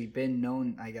actually been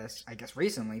known, I guess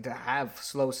recently, to have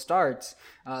slow starts.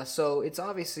 So it's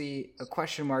obviously a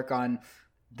question mark on,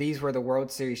 these were the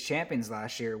World Series champions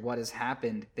last year. What has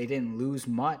happened? They didn't lose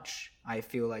much, I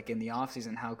feel like, in the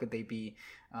offseason. How could they be...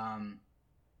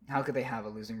 how could they have a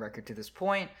losing record to this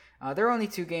point? They're only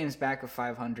 2 games back of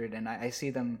 500, and I see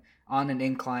them on an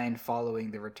incline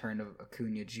following the return of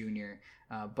Acuna Jr.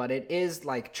 But it is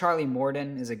like Charlie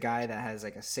Morton is a guy that has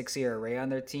like a 6 ERA on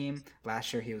their team.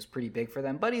 Last year he was pretty big for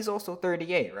them, but he's also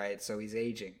 38, right? So he's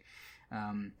aging.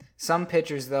 Some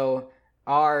pitchers, though,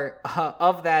 are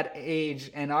of that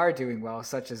age and are doing well,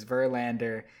 such as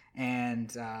Verlander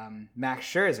and Max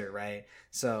Scherzer, right?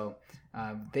 So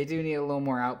they do need a little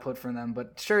more output from them,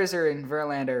 but Scherzer and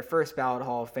Verlander, first ballot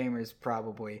Hall of Famers,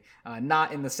 probably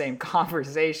not in the same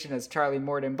conversation as Charlie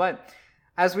Morton. But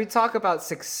as we talk about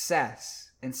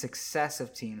success and success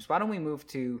of teams, why don't we move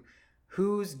to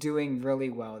who's doing really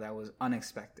well that was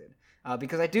unexpected?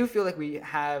 Because I do feel like we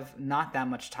have not that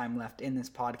much time left in this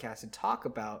podcast to talk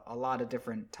about a lot of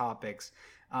different topics.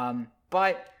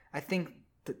 But I think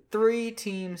the 3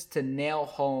 teams to nail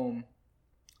home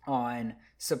on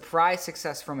surprise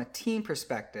success from a team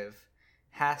perspective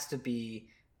has to be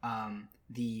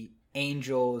the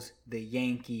Angels, the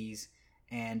Yankees,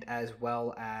 and as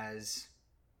well as,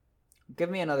 give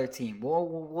me another team.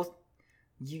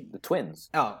 The Twins.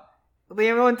 Oh,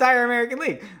 the entire American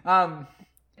League.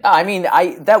 I mean,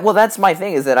 that's my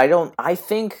thing, is that I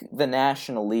think the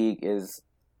National League is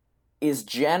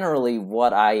generally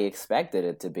what I expected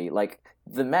it to be. Like,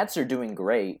 the Mets are doing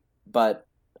great, but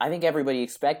I think everybody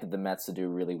expected the Mets to do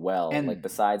really well. And like,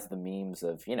 besides the memes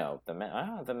of,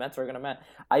 the Mets are going to Met.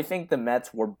 I think the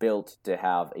Mets were built to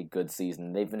have a good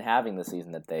season. They've been having the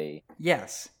season that they...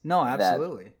 Yes. No,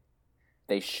 absolutely.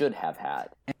 They should have had.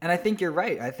 And I think you're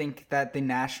right. I think that the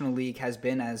National League has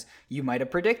been, as you might have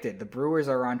predicted. The Brewers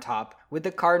are on top, with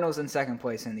the Cardinals in second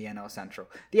place in the NL Central.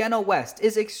 The NL West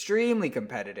is extremely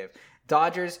competitive.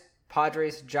 Dodgers,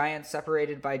 Padres, Giants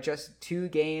separated by just 2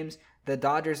 games. The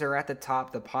Dodgers are at the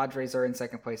top. The Padres are in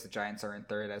second place. The Giants are in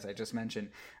third, as I just mentioned.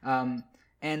 And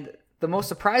the most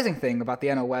surprising thing about the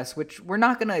NL West, which we're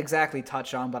not going to exactly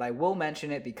touch on, but I will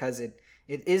mention it because it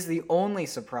is the only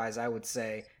surprise, I would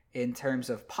say, in terms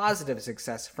of positive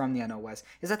success from the NL West,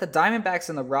 is that the Diamondbacks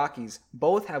and the Rockies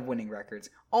both have winning records.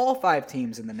 All 5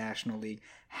 teams in the National League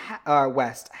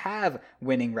West have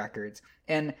winning records.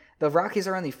 And the Rockies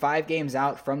are only 5 games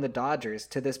out from the Dodgers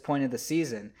to this point of the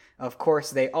season. Of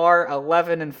course, they are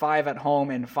 11-5 at home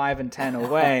and 5-10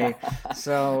 away.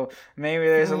 So maybe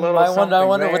there's a little something I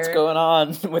wonder there. What's going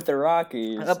on with the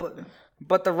Rockies.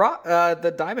 But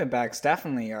the Diamondbacks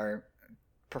definitely are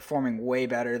performing way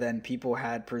better than people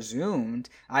had presumed.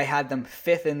 I had them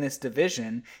 5th in this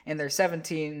division, and they're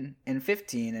 17-15,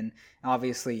 and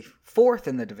obviously 4th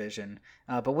in the division.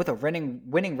 But with a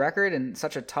winning record and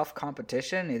such a tough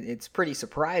competition, it's pretty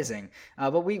surprising.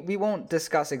 But we won't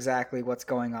discuss exactly what's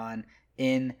going on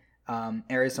in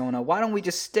Arizona. Why don't we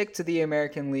just stick to the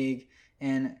American League?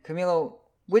 And Camilo,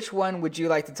 which one would you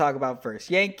like to talk about first?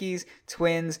 Yankees,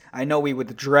 Twins? I know we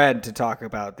would dread to talk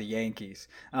about the Yankees.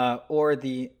 Or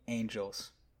the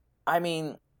Angels? I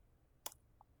mean,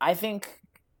 I think,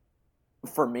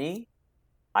 for me,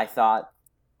 I thought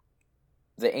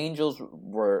the Angels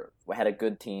had a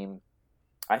good team.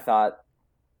 I thought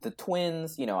the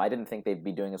Twins, I didn't think they'd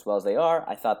be doing as well as they are.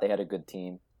 I thought they had a good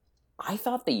team. I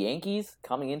thought the Yankees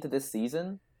coming into this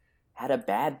season had a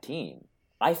bad team.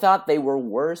 I thought they were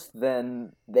worse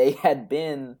than they had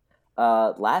been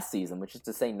last season, which is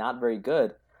to say, not very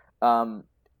good.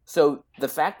 So the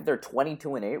fact that they're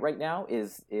 22-8 right now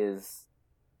is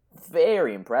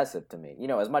very impressive to me.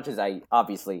 As much as I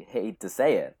obviously hate to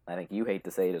say it, I think you hate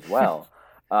to say it as well.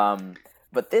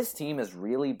 But this team has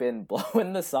really been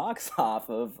blowing the socks off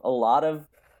of a lot of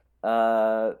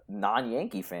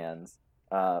non-Yankee fans,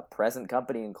 present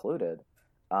company included.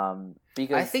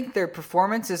 Because I think their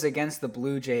performances against the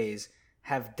Blue Jays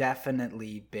have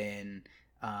definitely been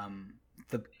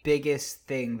the biggest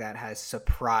thing that has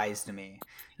surprised me.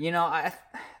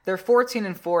 They're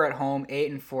 14-4 at home,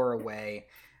 8-4 away,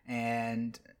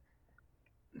 and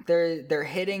their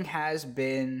hitting has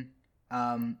been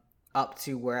up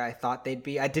to where I thought they'd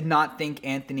be. I did not think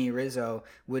Anthony Rizzo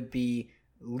would be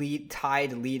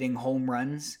tied leading home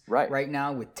runs right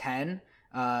now with 10.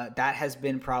 That has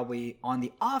been probably on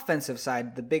the offensive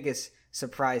side the biggest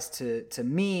surprise to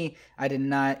me. I did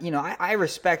not, I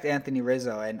respect Anthony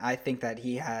Rizzo, and I think that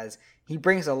he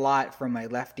brings a lot from a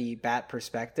lefty bat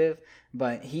perspective,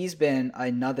 but he's been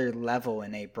another level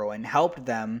in April and helped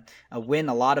them win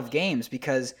a lot of games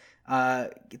because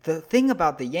the thing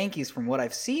about the Yankees, from what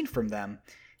I've seen from them,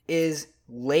 is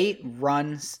late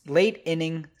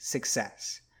inning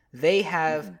success. They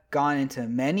have gone into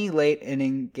many late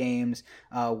inning games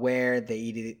where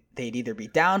they'd either be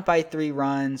down by 3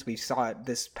 runs. We saw it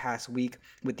this past week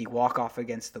with the walk-off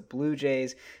against the Blue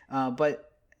Jays.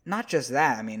 But not just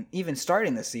that. I mean, even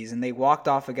starting the season, they walked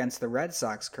off against the Red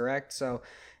Sox, correct? So,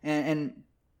 and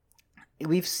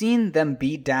we've seen them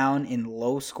be down in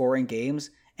low-scoring games,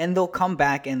 and they'll come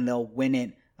back and they'll win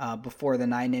it before the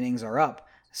 9 innings are up.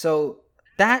 So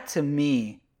that, to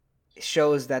me,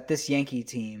 shows that this Yankee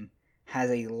team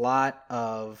has a lot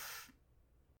of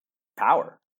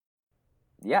power.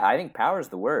 Yeah, I think power is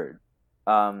the word.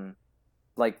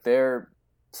 Their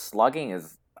slugging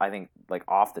is, I think,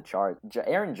 off the chart.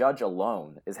 Aaron Judge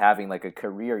alone is having a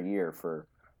career year for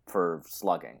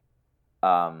slugging.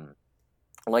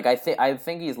 I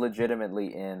think he's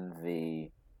legitimately in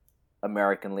the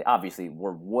American League. Obviously,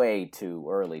 we're way too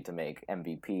early to make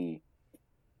MVP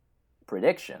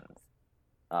predictions.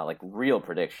 Real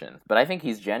predictions. But I think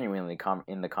he's genuinely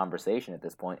in the conversation at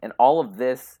this point. And all of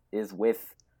this is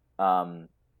with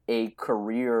a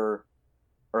career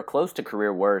or close to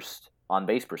career worst on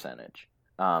base percentage.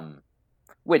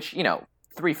 Which,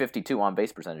 352 on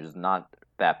base percentage is not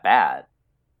that bad.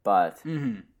 But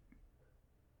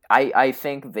I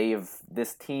think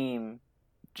this team,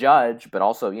 Judge, but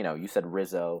also, you said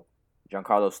Rizzo,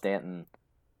 Giancarlo Stanton,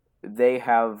 they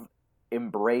have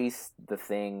embrace the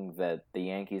thing that the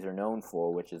Yankees are known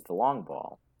for, which is the long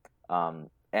ball.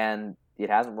 And it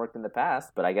hasn't worked in the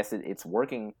past, but I guess it's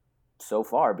working so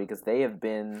far because they have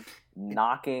been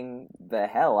knocking the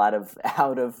hell out of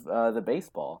the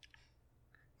baseball.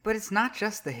 But it's not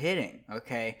just the hitting,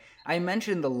 okay? I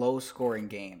mentioned the low-scoring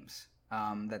games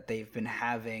that they've been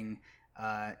having,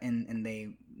 and they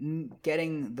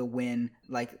getting the win,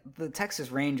 like the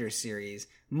Texas Rangers series,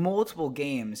 multiple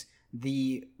games,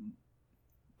 the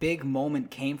big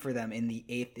moment came for them in the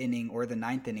 8th inning or the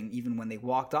 9th inning, even when they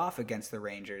walked off against the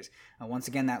Rangers. Once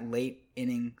again, that late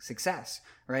inning success,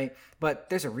 right? But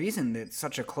there's a reason that it's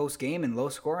such a close game and low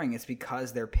scoring. It's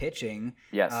because their pitching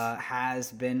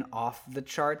has been off the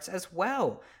charts as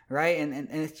well, right? And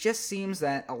it just seems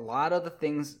that a lot of the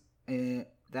things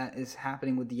that is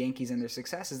happening with the Yankees and their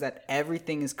success is that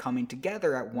everything is coming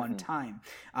together at one time.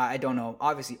 I don't know.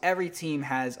 Obviously, every team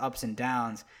has ups and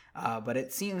downs, but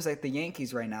it seems like the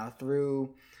Yankees right now,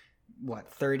 through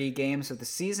 30 games of the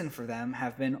season for them,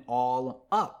 have been all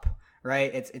up,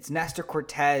 right? It's Nestor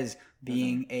Cortez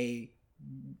being a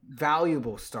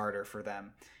valuable starter for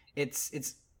them. It's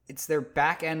their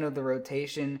back end of the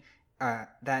rotation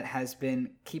that has been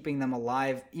keeping them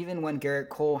alive. Even when Garrett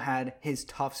Cole had his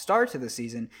tough start to the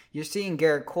season, you're seeing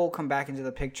Garrett Cole come back into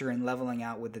the picture and leveling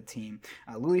out with the team.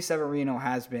 Luis Severino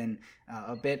has been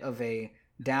a bit of a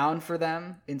down for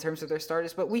them in terms of their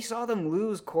starters, but we saw them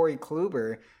lose Corey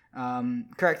Kluber.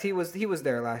 Correct? He was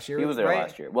there last year. He was there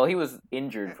last year. Well, he was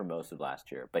injured for most of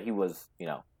last year, but he was,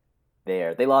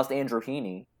 there. They lost Andrew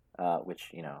Heaney,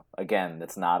 which, again,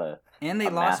 that's not a And they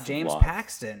a lost James loss.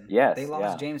 Paxton. Yes, They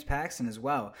lost James Paxton as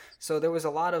well. So there was a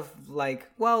lot of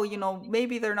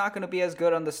maybe they're not going to be as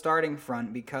good on the starting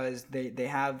front because they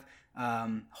have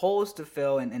holes to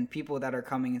fill and people that are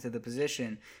coming into the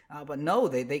position. But no,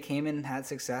 they came in and had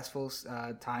successful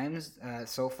times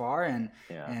so far, and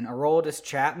Aroldis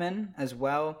Chapman as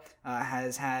well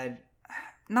has had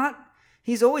not.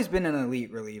 He's always been an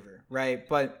elite reliever, right?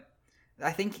 But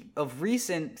I think of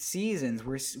recent seasons,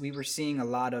 we were seeing a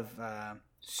lot of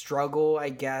struggle, I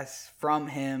guess, from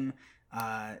him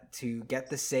to get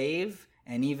the save.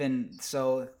 And even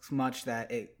so much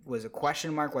that it was a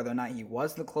question mark whether or not he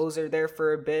was the closer there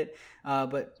for a bit.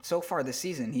 But so far this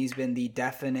season, he's been the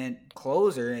definite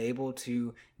closer, able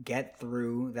to get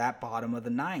through that bottom of the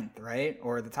ninth, right?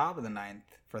 Or the top of the ninth,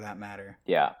 for that matter.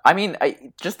 Yeah. I mean,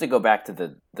 just to go back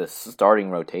to the starting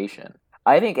rotation,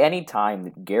 I think any time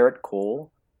that Garrett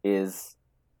Cole is,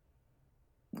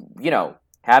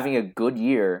 having a good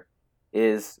year,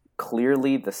 is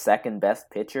clearly the second best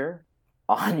pitcher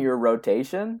on your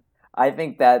rotation, I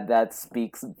think that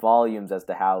speaks volumes as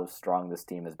to how strong this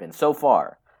team has been so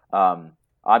far.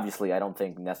 Obviously, I don't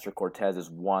think Nestor Cortes his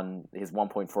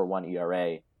 1.41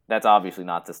 ERA. That's obviously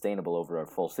not sustainable over a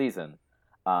full season.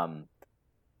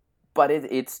 But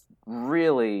it's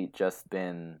really just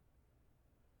been,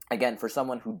 again, for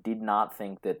someone who did not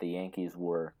think that the Yankees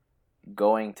were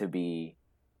going to be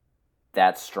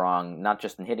that strong, not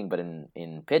just in hitting but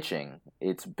in pitching.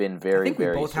 It's been very, I think we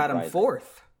very both surprising. had him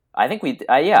fourth. I think we,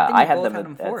 I had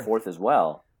them at fourth as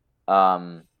well.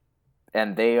 And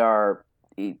they are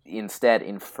instead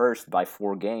in first by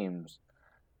 4 games,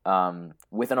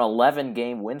 with an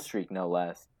 11-game win streak, no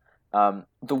less. The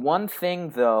one thing,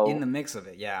 though, in the mix of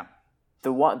it, yeah.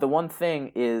 The one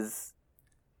thing is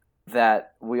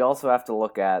that we also have to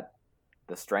look at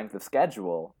the strength of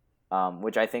schedule,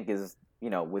 which I think is,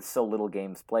 with so little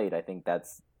games played, I think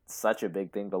that's such a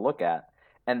big thing to look at.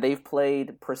 And they've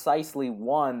played precisely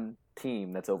one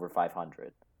team that's over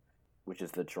 500, which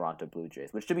is the Toronto Blue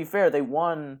Jays. Which, to be fair, they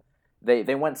won.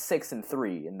 They went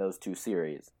 6-3 in those 2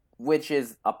 series, which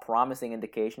is a promising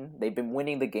indication. They've been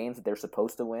winning the games that they're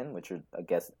supposed to win, which are, I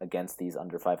guess, against these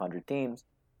under 500 teams.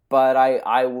 But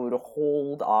I would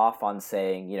hold off on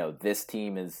saying, this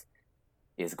team is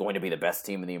going to be the best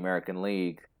team in the American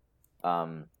League.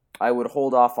 I would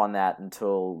hold off on that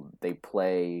until they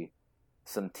play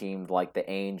some teams like the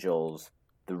Angels,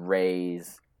 the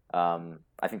Rays.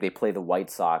 I think they play the White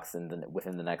Sox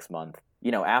within the next month.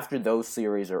 After those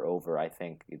series are over, I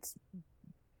think it's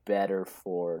better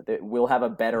we'll have a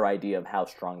better idea of how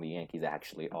strong the Yankees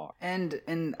actually are.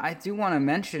 And I do want to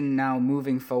mention now,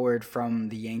 moving forward from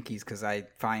the Yankees, because I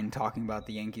find talking about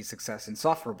the Yankees' success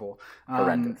insufferable.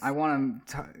 Horrendous. I want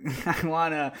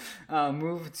to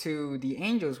move to the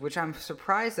Angels, which I'm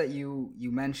surprised that you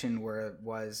mentioned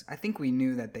was. I think we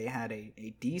knew that they had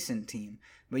a decent team,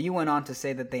 but you went on to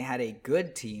say that they had a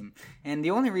good team. And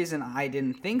the only reason I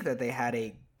didn't think that they had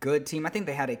a good team, I think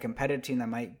they had a competitive team that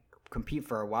might compete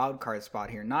for a wild card spot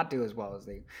here, not do as well as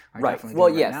they are definitely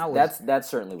doing right now. That's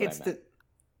certainly what I meant.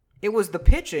 It was the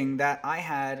pitching that I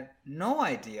had no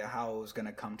idea how it was going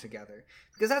to come together,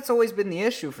 because that's always been the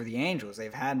issue for the Angels.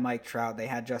 They've had Mike Trout, they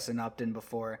had Justin Upton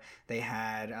before, they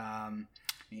had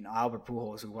Albert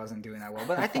Pujols, who wasn't doing that well.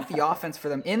 But I think the offense for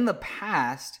them in the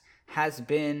past has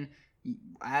been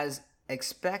as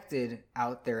expected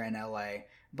out there in LA.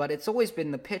 But it's always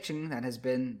been the pitching that has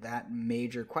been that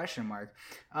major question mark.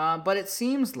 But it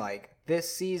seems like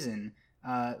this season,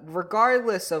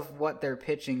 regardless of what their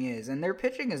pitching is, and their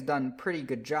pitching has done a pretty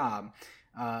good job,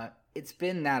 it's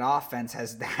been that offense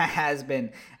has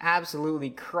been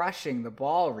absolutely crushing the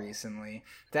ball recently.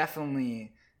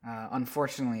 Definitely,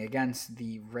 unfortunately, against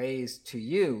the Rays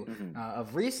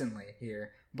of recently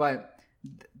here. But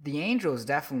the Angels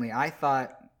definitely, I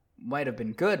thought, might have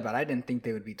been good, but I didn't think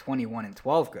they would be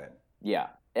 21-12 good. Yeah.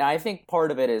 And I think part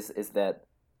of it is that,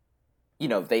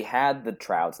 they had the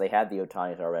Trouts, they had the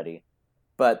Ohtanis already,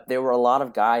 but there were a lot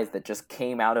of guys that just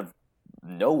came out of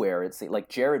nowhere. It's like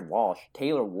Jared Walsh,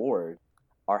 Taylor Ward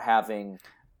are having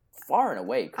far and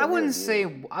away. I wouldn't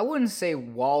say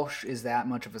Walsh is that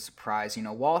much of a surprise.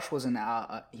 Walsh was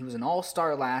he was an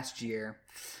all-star last year.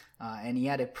 And he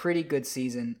had a pretty good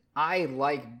season. I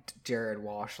liked Jared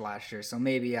Walsh last year, so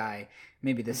maybe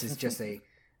this is just a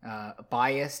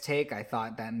biased take. I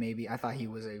thought he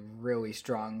was a really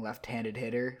strong left-handed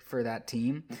hitter for that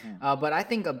team. Mm-hmm. But I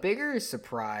think a bigger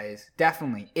surprise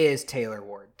definitely is Taylor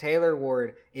Ward. Taylor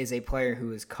Ward is a player who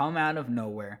has come out of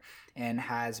nowhere and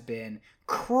has been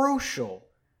crucial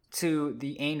to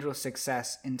the Angels'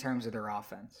 success in terms of their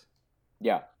offense.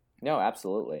 Yeah, no,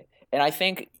 absolutely. And I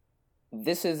think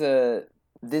this is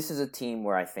a team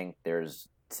where I think there's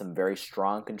some very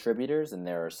strong contributors, and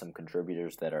there are some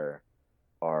contributors that are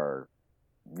I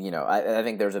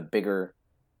think there's a bigger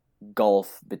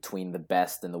gulf between the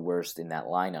best and the worst in that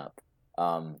lineup.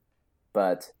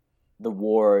 But the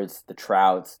Wards, the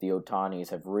Trouts, the Otanis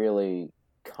have really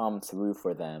come through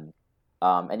for them.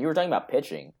 And you were talking about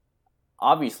pitching.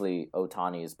 Obviously,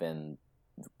 Ohtani has been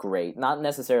great. Not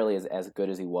necessarily as good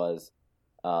as he was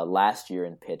last year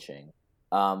in pitching.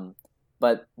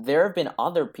 But there have been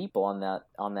other people on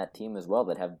that team as well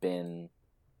that have been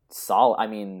solid. I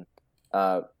mean,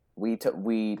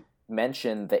 we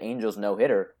mentioned the Angels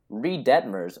no-hitter. Reed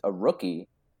Detmers, a rookie,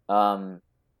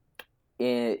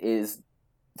 is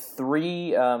 6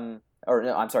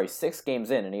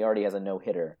 games in, and he already has a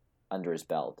no-hitter under his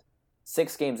belt.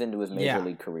 6 games into his major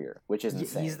league career, which is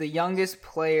insane. He's the youngest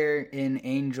player in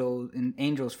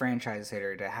Angels franchise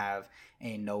hitter to have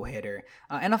a no-hitter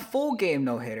and a full game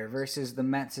no-hitter versus the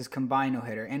Mets' combined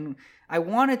no-hitter. And I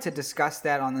wanted to discuss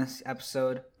that on this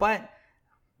episode, but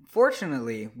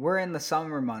fortunately, we're in the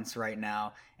summer months right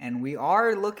now, and we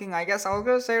are looking, I guess I was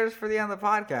going to say this for the end of the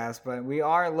podcast, but we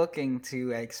are looking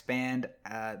to expand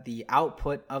the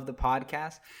output of the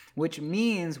podcast, which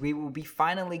means we will be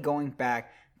finally going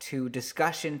back to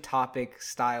discussion topic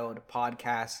styled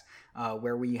podcasts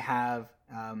where we have,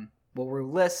 we'll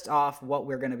list off what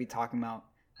we're going to be talking about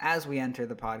as we enter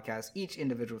the podcast, each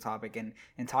individual topic, and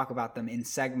talk about them in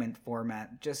segment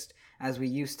format, just as we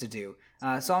used to do.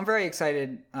 So I'm very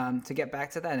excited to get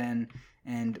back to that end,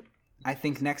 and I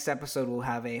think next episode we'll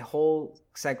have a whole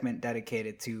segment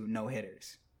dedicated to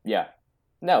no-hitters. Yeah.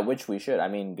 No, which we should. I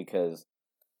mean, because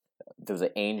there was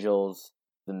the Angels,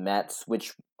 the Mets,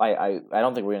 which I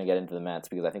don't think we're going to get into the Mets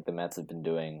because I think the Mets have been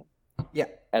doing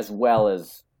as well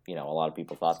as, a lot of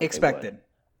people thought they expected.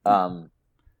 Would.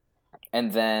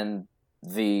 And then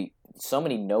so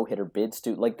many no-hitter bids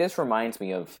too. Like, this reminds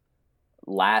me of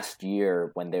last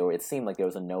year when it seemed like there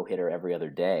was a no-hitter every other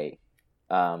day.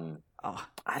 I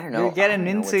don't know. You're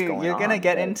going to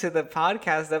get into the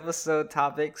podcast episode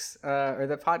topics or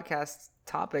the podcast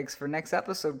topics for next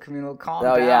episode, Camilo. Calm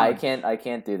down. Yeah, I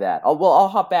can't do that. I'll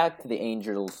hop back to the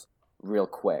Angels real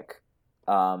quick.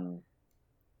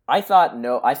 I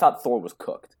thought Thor was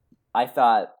cooked. I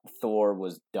thought Thor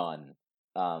was done.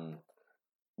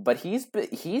 But he's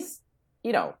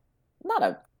not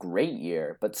a great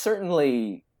year, but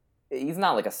certainly he's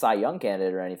not like a Cy Young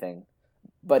candidate or anything.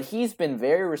 But he's been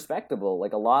very respectable,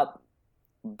 like a lot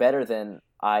better than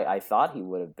I thought he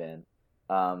would have been.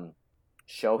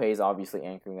 Shohei's obviously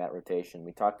anchoring that rotation.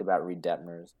 We talked about Reed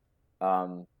Detmers.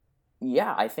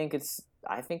 I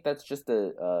think that's just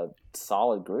a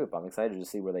solid group. I'm excited to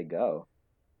see where they go.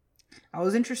 I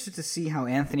was interested to see how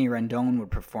Anthony Rendon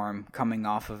would perform coming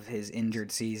off of his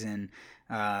injured season,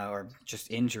 or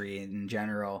just injury in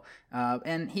general.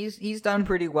 And he's done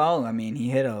pretty well. I mean, he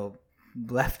hit a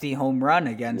lefty home run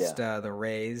against the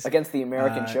Rays. Against the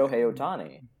American Shohei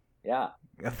Ohtani. Yeah.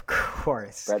 Of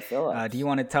course. Brett Phillips. Do you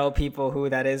want to tell people who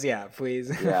that is? Yeah,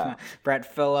 please. Yeah.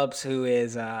 Brett Phillips, who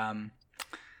is a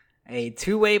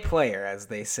two-way player, as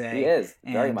they say. He is,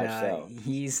 very much so.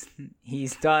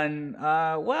 He's done,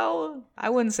 well, I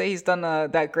wouldn't say he's done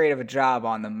that great of a job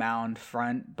on the mound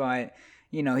front, but,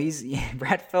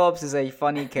 Brett Phillips is a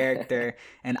funny character,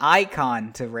 an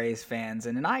icon to Rays fans,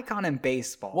 and an icon in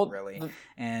baseball, really.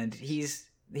 And he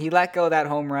let go that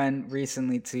home run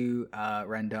recently to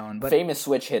Rendon. But famous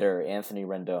switch hitter, Anthony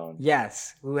Rendon.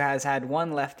 Yes, who has had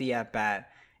one lefty at-bat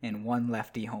and one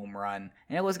lefty home run,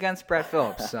 and it was against Brett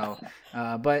Phillips. So,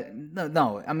 but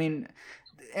no, I mean,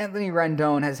 Anthony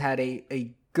Rendon has had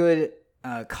a good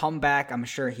comeback. I'm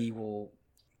sure he will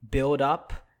build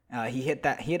up. He hit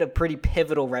a pretty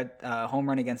pivotal home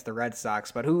run against the Red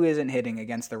Sox, but who isn't hitting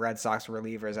against the Red Sox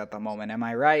relievers at the moment? Am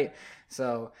I right?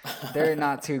 So they're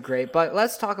not too great. But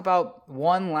let's talk about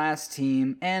one last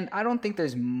team, and I don't think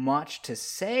there's much to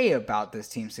say about this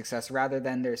team's success, rather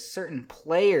than there's certain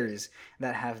players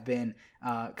that have been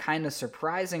kind of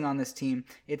surprising on this team.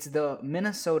 It's the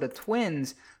Minnesota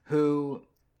Twins, who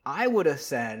I would have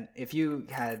said, if you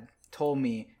had told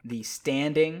me the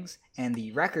standings and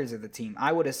the records of the team,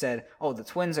 I would have said, the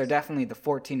Twins are definitely the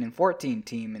 14-14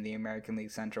 team in the American League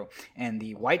Central, and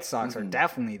the White Sox are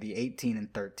definitely the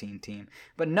 18-13 team.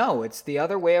 But no, it's the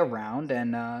other way around.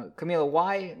 And Camilo,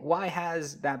 why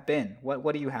has that been?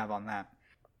 What do you have on that?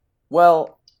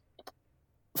 Well,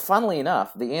 funnily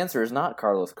enough, the answer is not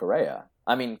Carlos Correa.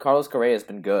 I mean, Carlos Correa has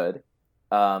been good.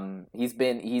 He's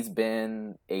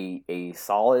been a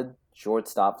solid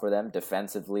shortstop for them,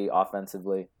 defensively,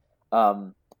 offensively.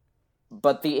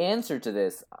 But the answer to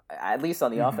this, at least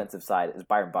on the offensive side, is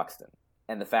Byron Buxton.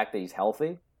 And the fact that he's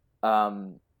healthy.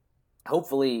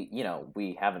 Hopefully,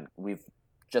 we've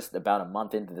just about a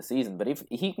month into the season, but if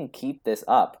he can keep this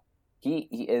up, he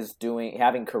is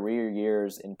having career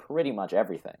years in pretty much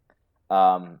everything.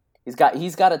 He's got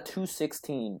a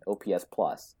 216 OPS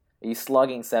plus. He's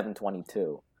slugging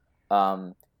 722.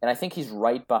 And I think he's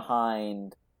right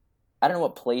behind. I don't know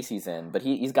what place he's in, but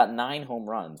he's got 9 home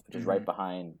runs, which is right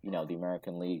behind the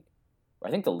American League. I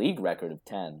think the league record of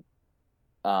 10.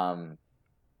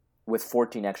 With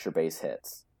 14 extra base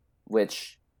hits,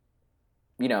 which,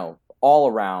 all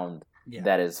around,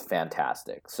 that is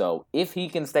fantastic. So if he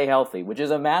can stay healthy, which is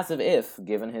a massive if,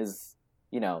 given his,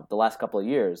 the last couple of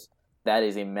years, that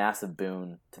is a massive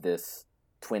boon to this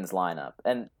Twins lineup.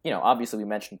 And, obviously we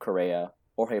mentioned Correa,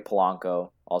 Jorge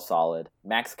Polanco, all solid.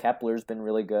 Max Kepler's been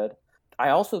really good. I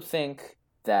also think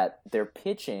that their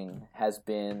pitching has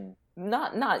been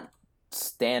not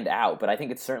stand out, but I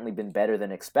think it's certainly been better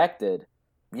than expected.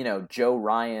 Joe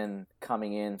Ryan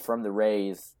coming in from the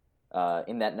Rays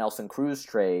in that Nelson Cruz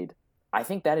trade, I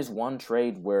think that is one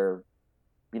trade where,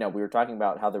 we were talking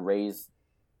about how the Rays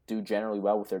do generally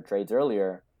well with their trades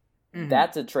earlier. Mm-hmm.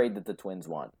 That's a trade that the Twins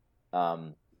won.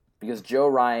 Because Joe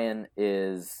Ryan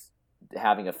is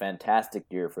having a fantastic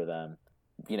year for them.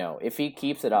 If he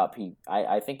keeps it up,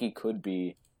 I think he could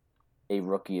be a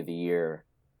Rookie of the Year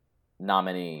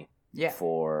nominee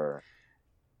for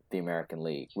the American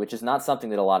League, which is not something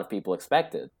that a lot of people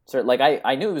expected. So,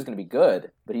 I knew he was going to be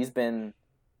good, but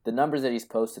the numbers that he's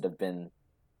posted have been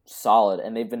solid,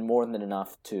 and they've been more than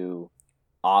enough to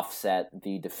offset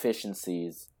the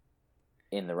deficiencies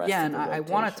in the rest of the rotation. Yeah, and I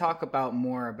want to talk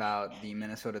more about the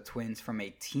Minnesota Twins from a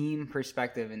team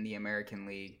perspective in the American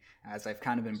League, as I've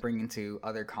kind of been bringing to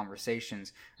other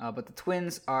conversations. But the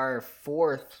Twins are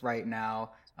 4th right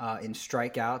now in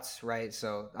strikeouts, right?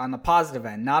 So on the positive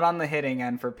end, not on the hitting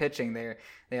end for pitching, they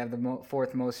have the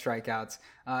 4th most strikeouts.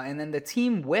 And then the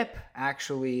team whip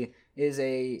actually is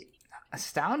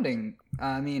astounding.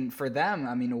 For them,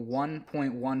 a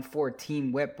 1.14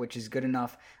 team whip, which is good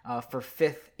enough for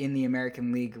 5th in the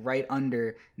American League, right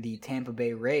under the Tampa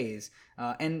Bay Rays.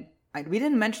 We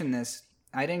didn't mention this.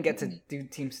 I didn't get to do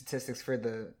team statistics for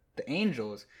the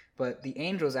Angels, but the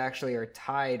Angels actually are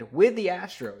tied with the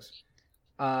Astros,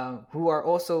 who are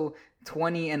also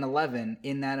 20-11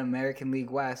 in that American League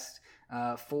West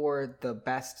for the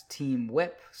best team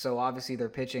whip. So obviously their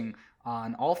pitching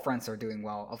on all fronts are doing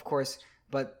well, of course,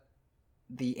 but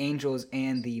the Angels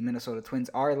and the Minnesota Twins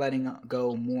are letting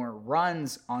go more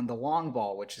runs on the long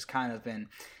ball, which has kind of been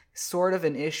sort of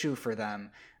an issue for them,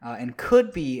 and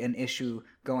could be an issue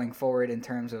going forward in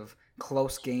terms of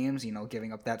close games,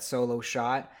 giving up that solo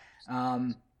shot.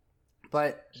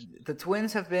 But the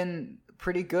Twins have been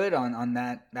pretty good on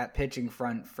that pitching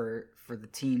front for the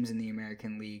teams in the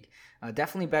American League.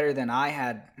 Definitely better than I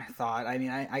had thought.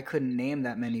 I couldn't name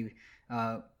that many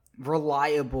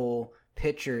reliable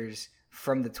pitchers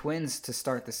from the Twins to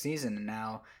start the season, and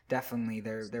now definitely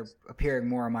they're appearing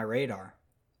more on my radar.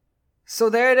 So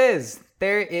there it is.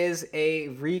 There is a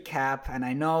recap, and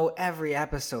I know every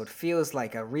episode feels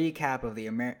like a recap of the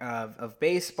of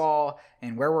baseball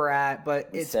and where we're at, but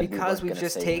it's because we've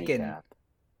just taken. Recap.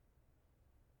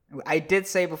 I did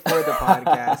say before the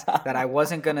podcast that I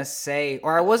wasn't going to say,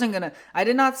 I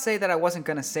did not say that I wasn't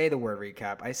going to say the word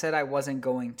recap. I said I wasn't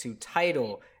going to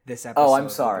title this episode. Oh, I'm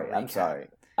sorry.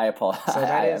 I apologize. So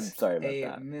I'm sorry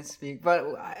about that. Misspeak. But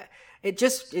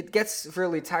it gets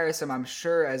really tiresome, I'm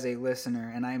sure, as a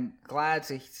listener, and I'm glad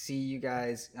to see you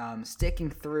guys sticking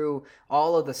through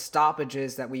all of the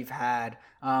stoppages that we've had.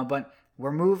 But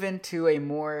we're moving to a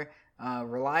more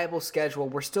reliable schedule.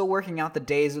 We're still working out the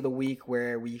days of the week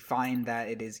where we find that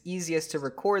it is easiest to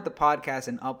record the podcast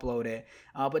and upload it.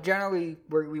 But generally,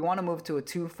 we want to move to a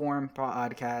two-form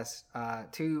podcast.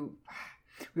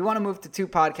 We want to move to 2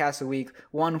 podcasts a week,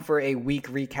 one for a week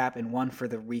recap and one for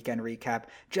the weekend recap,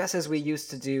 just as we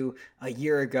used to do a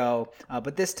year ago,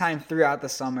 but this time throughout the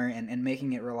summer and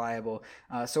making it reliable.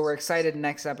 So we're excited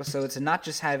next episode to not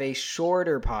just have a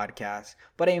shorter podcast,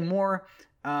 but a more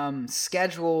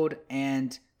scheduled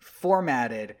and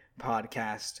formatted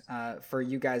podcast for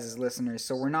you guys as listeners,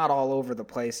 so we're not all over the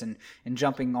place and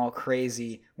jumping all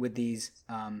crazy with these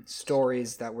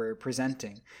stories that we're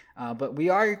presenting. But we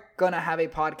are going to have a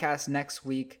podcast next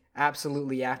week,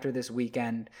 absolutely after this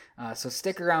weekend, so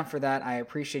stick around for that. I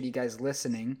appreciate you guys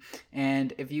listening,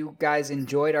 and if you guys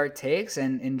enjoyed our takes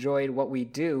and enjoyed what we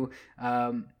do,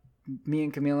 me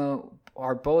and Camilo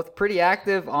are both pretty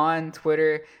active on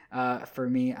Twitter. For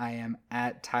me, I am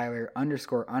at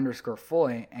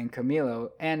Tyler__Foy, and Camilo,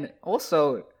 and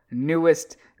also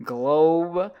newest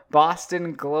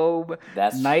Boston Globe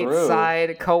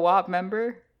Nightside Co-op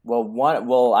member.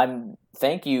 I'm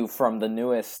thank you from the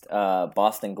newest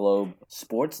Boston Globe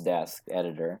sports desk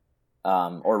editor,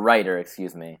 or writer,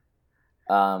 excuse me.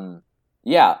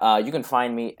 You can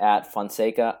find me at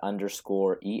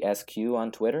Fonseca_ESQ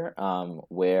on Twitter,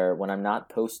 where when I'm not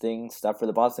posting stuff for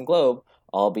the Boston Globe,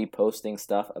 I'll be posting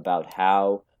stuff about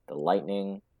how the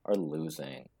Lightning are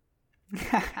losing.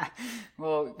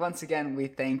 Well, once again, we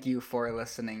thank you for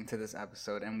listening to this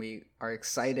episode, and we are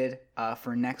excited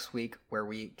for next week where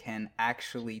we can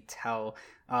actually tell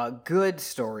good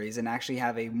stories and actually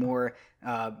have a more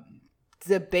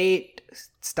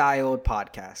debate-styled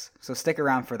podcast. So stick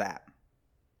around for that.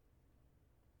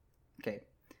 Okay,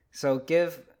 so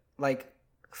give like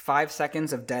 5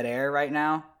 seconds of dead air right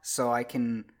now so I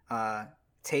can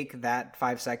take that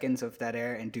 5 seconds of dead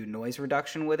air and do noise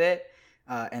reduction with it.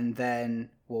 And then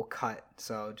we'll cut.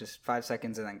 So just 5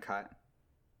 seconds and then cut.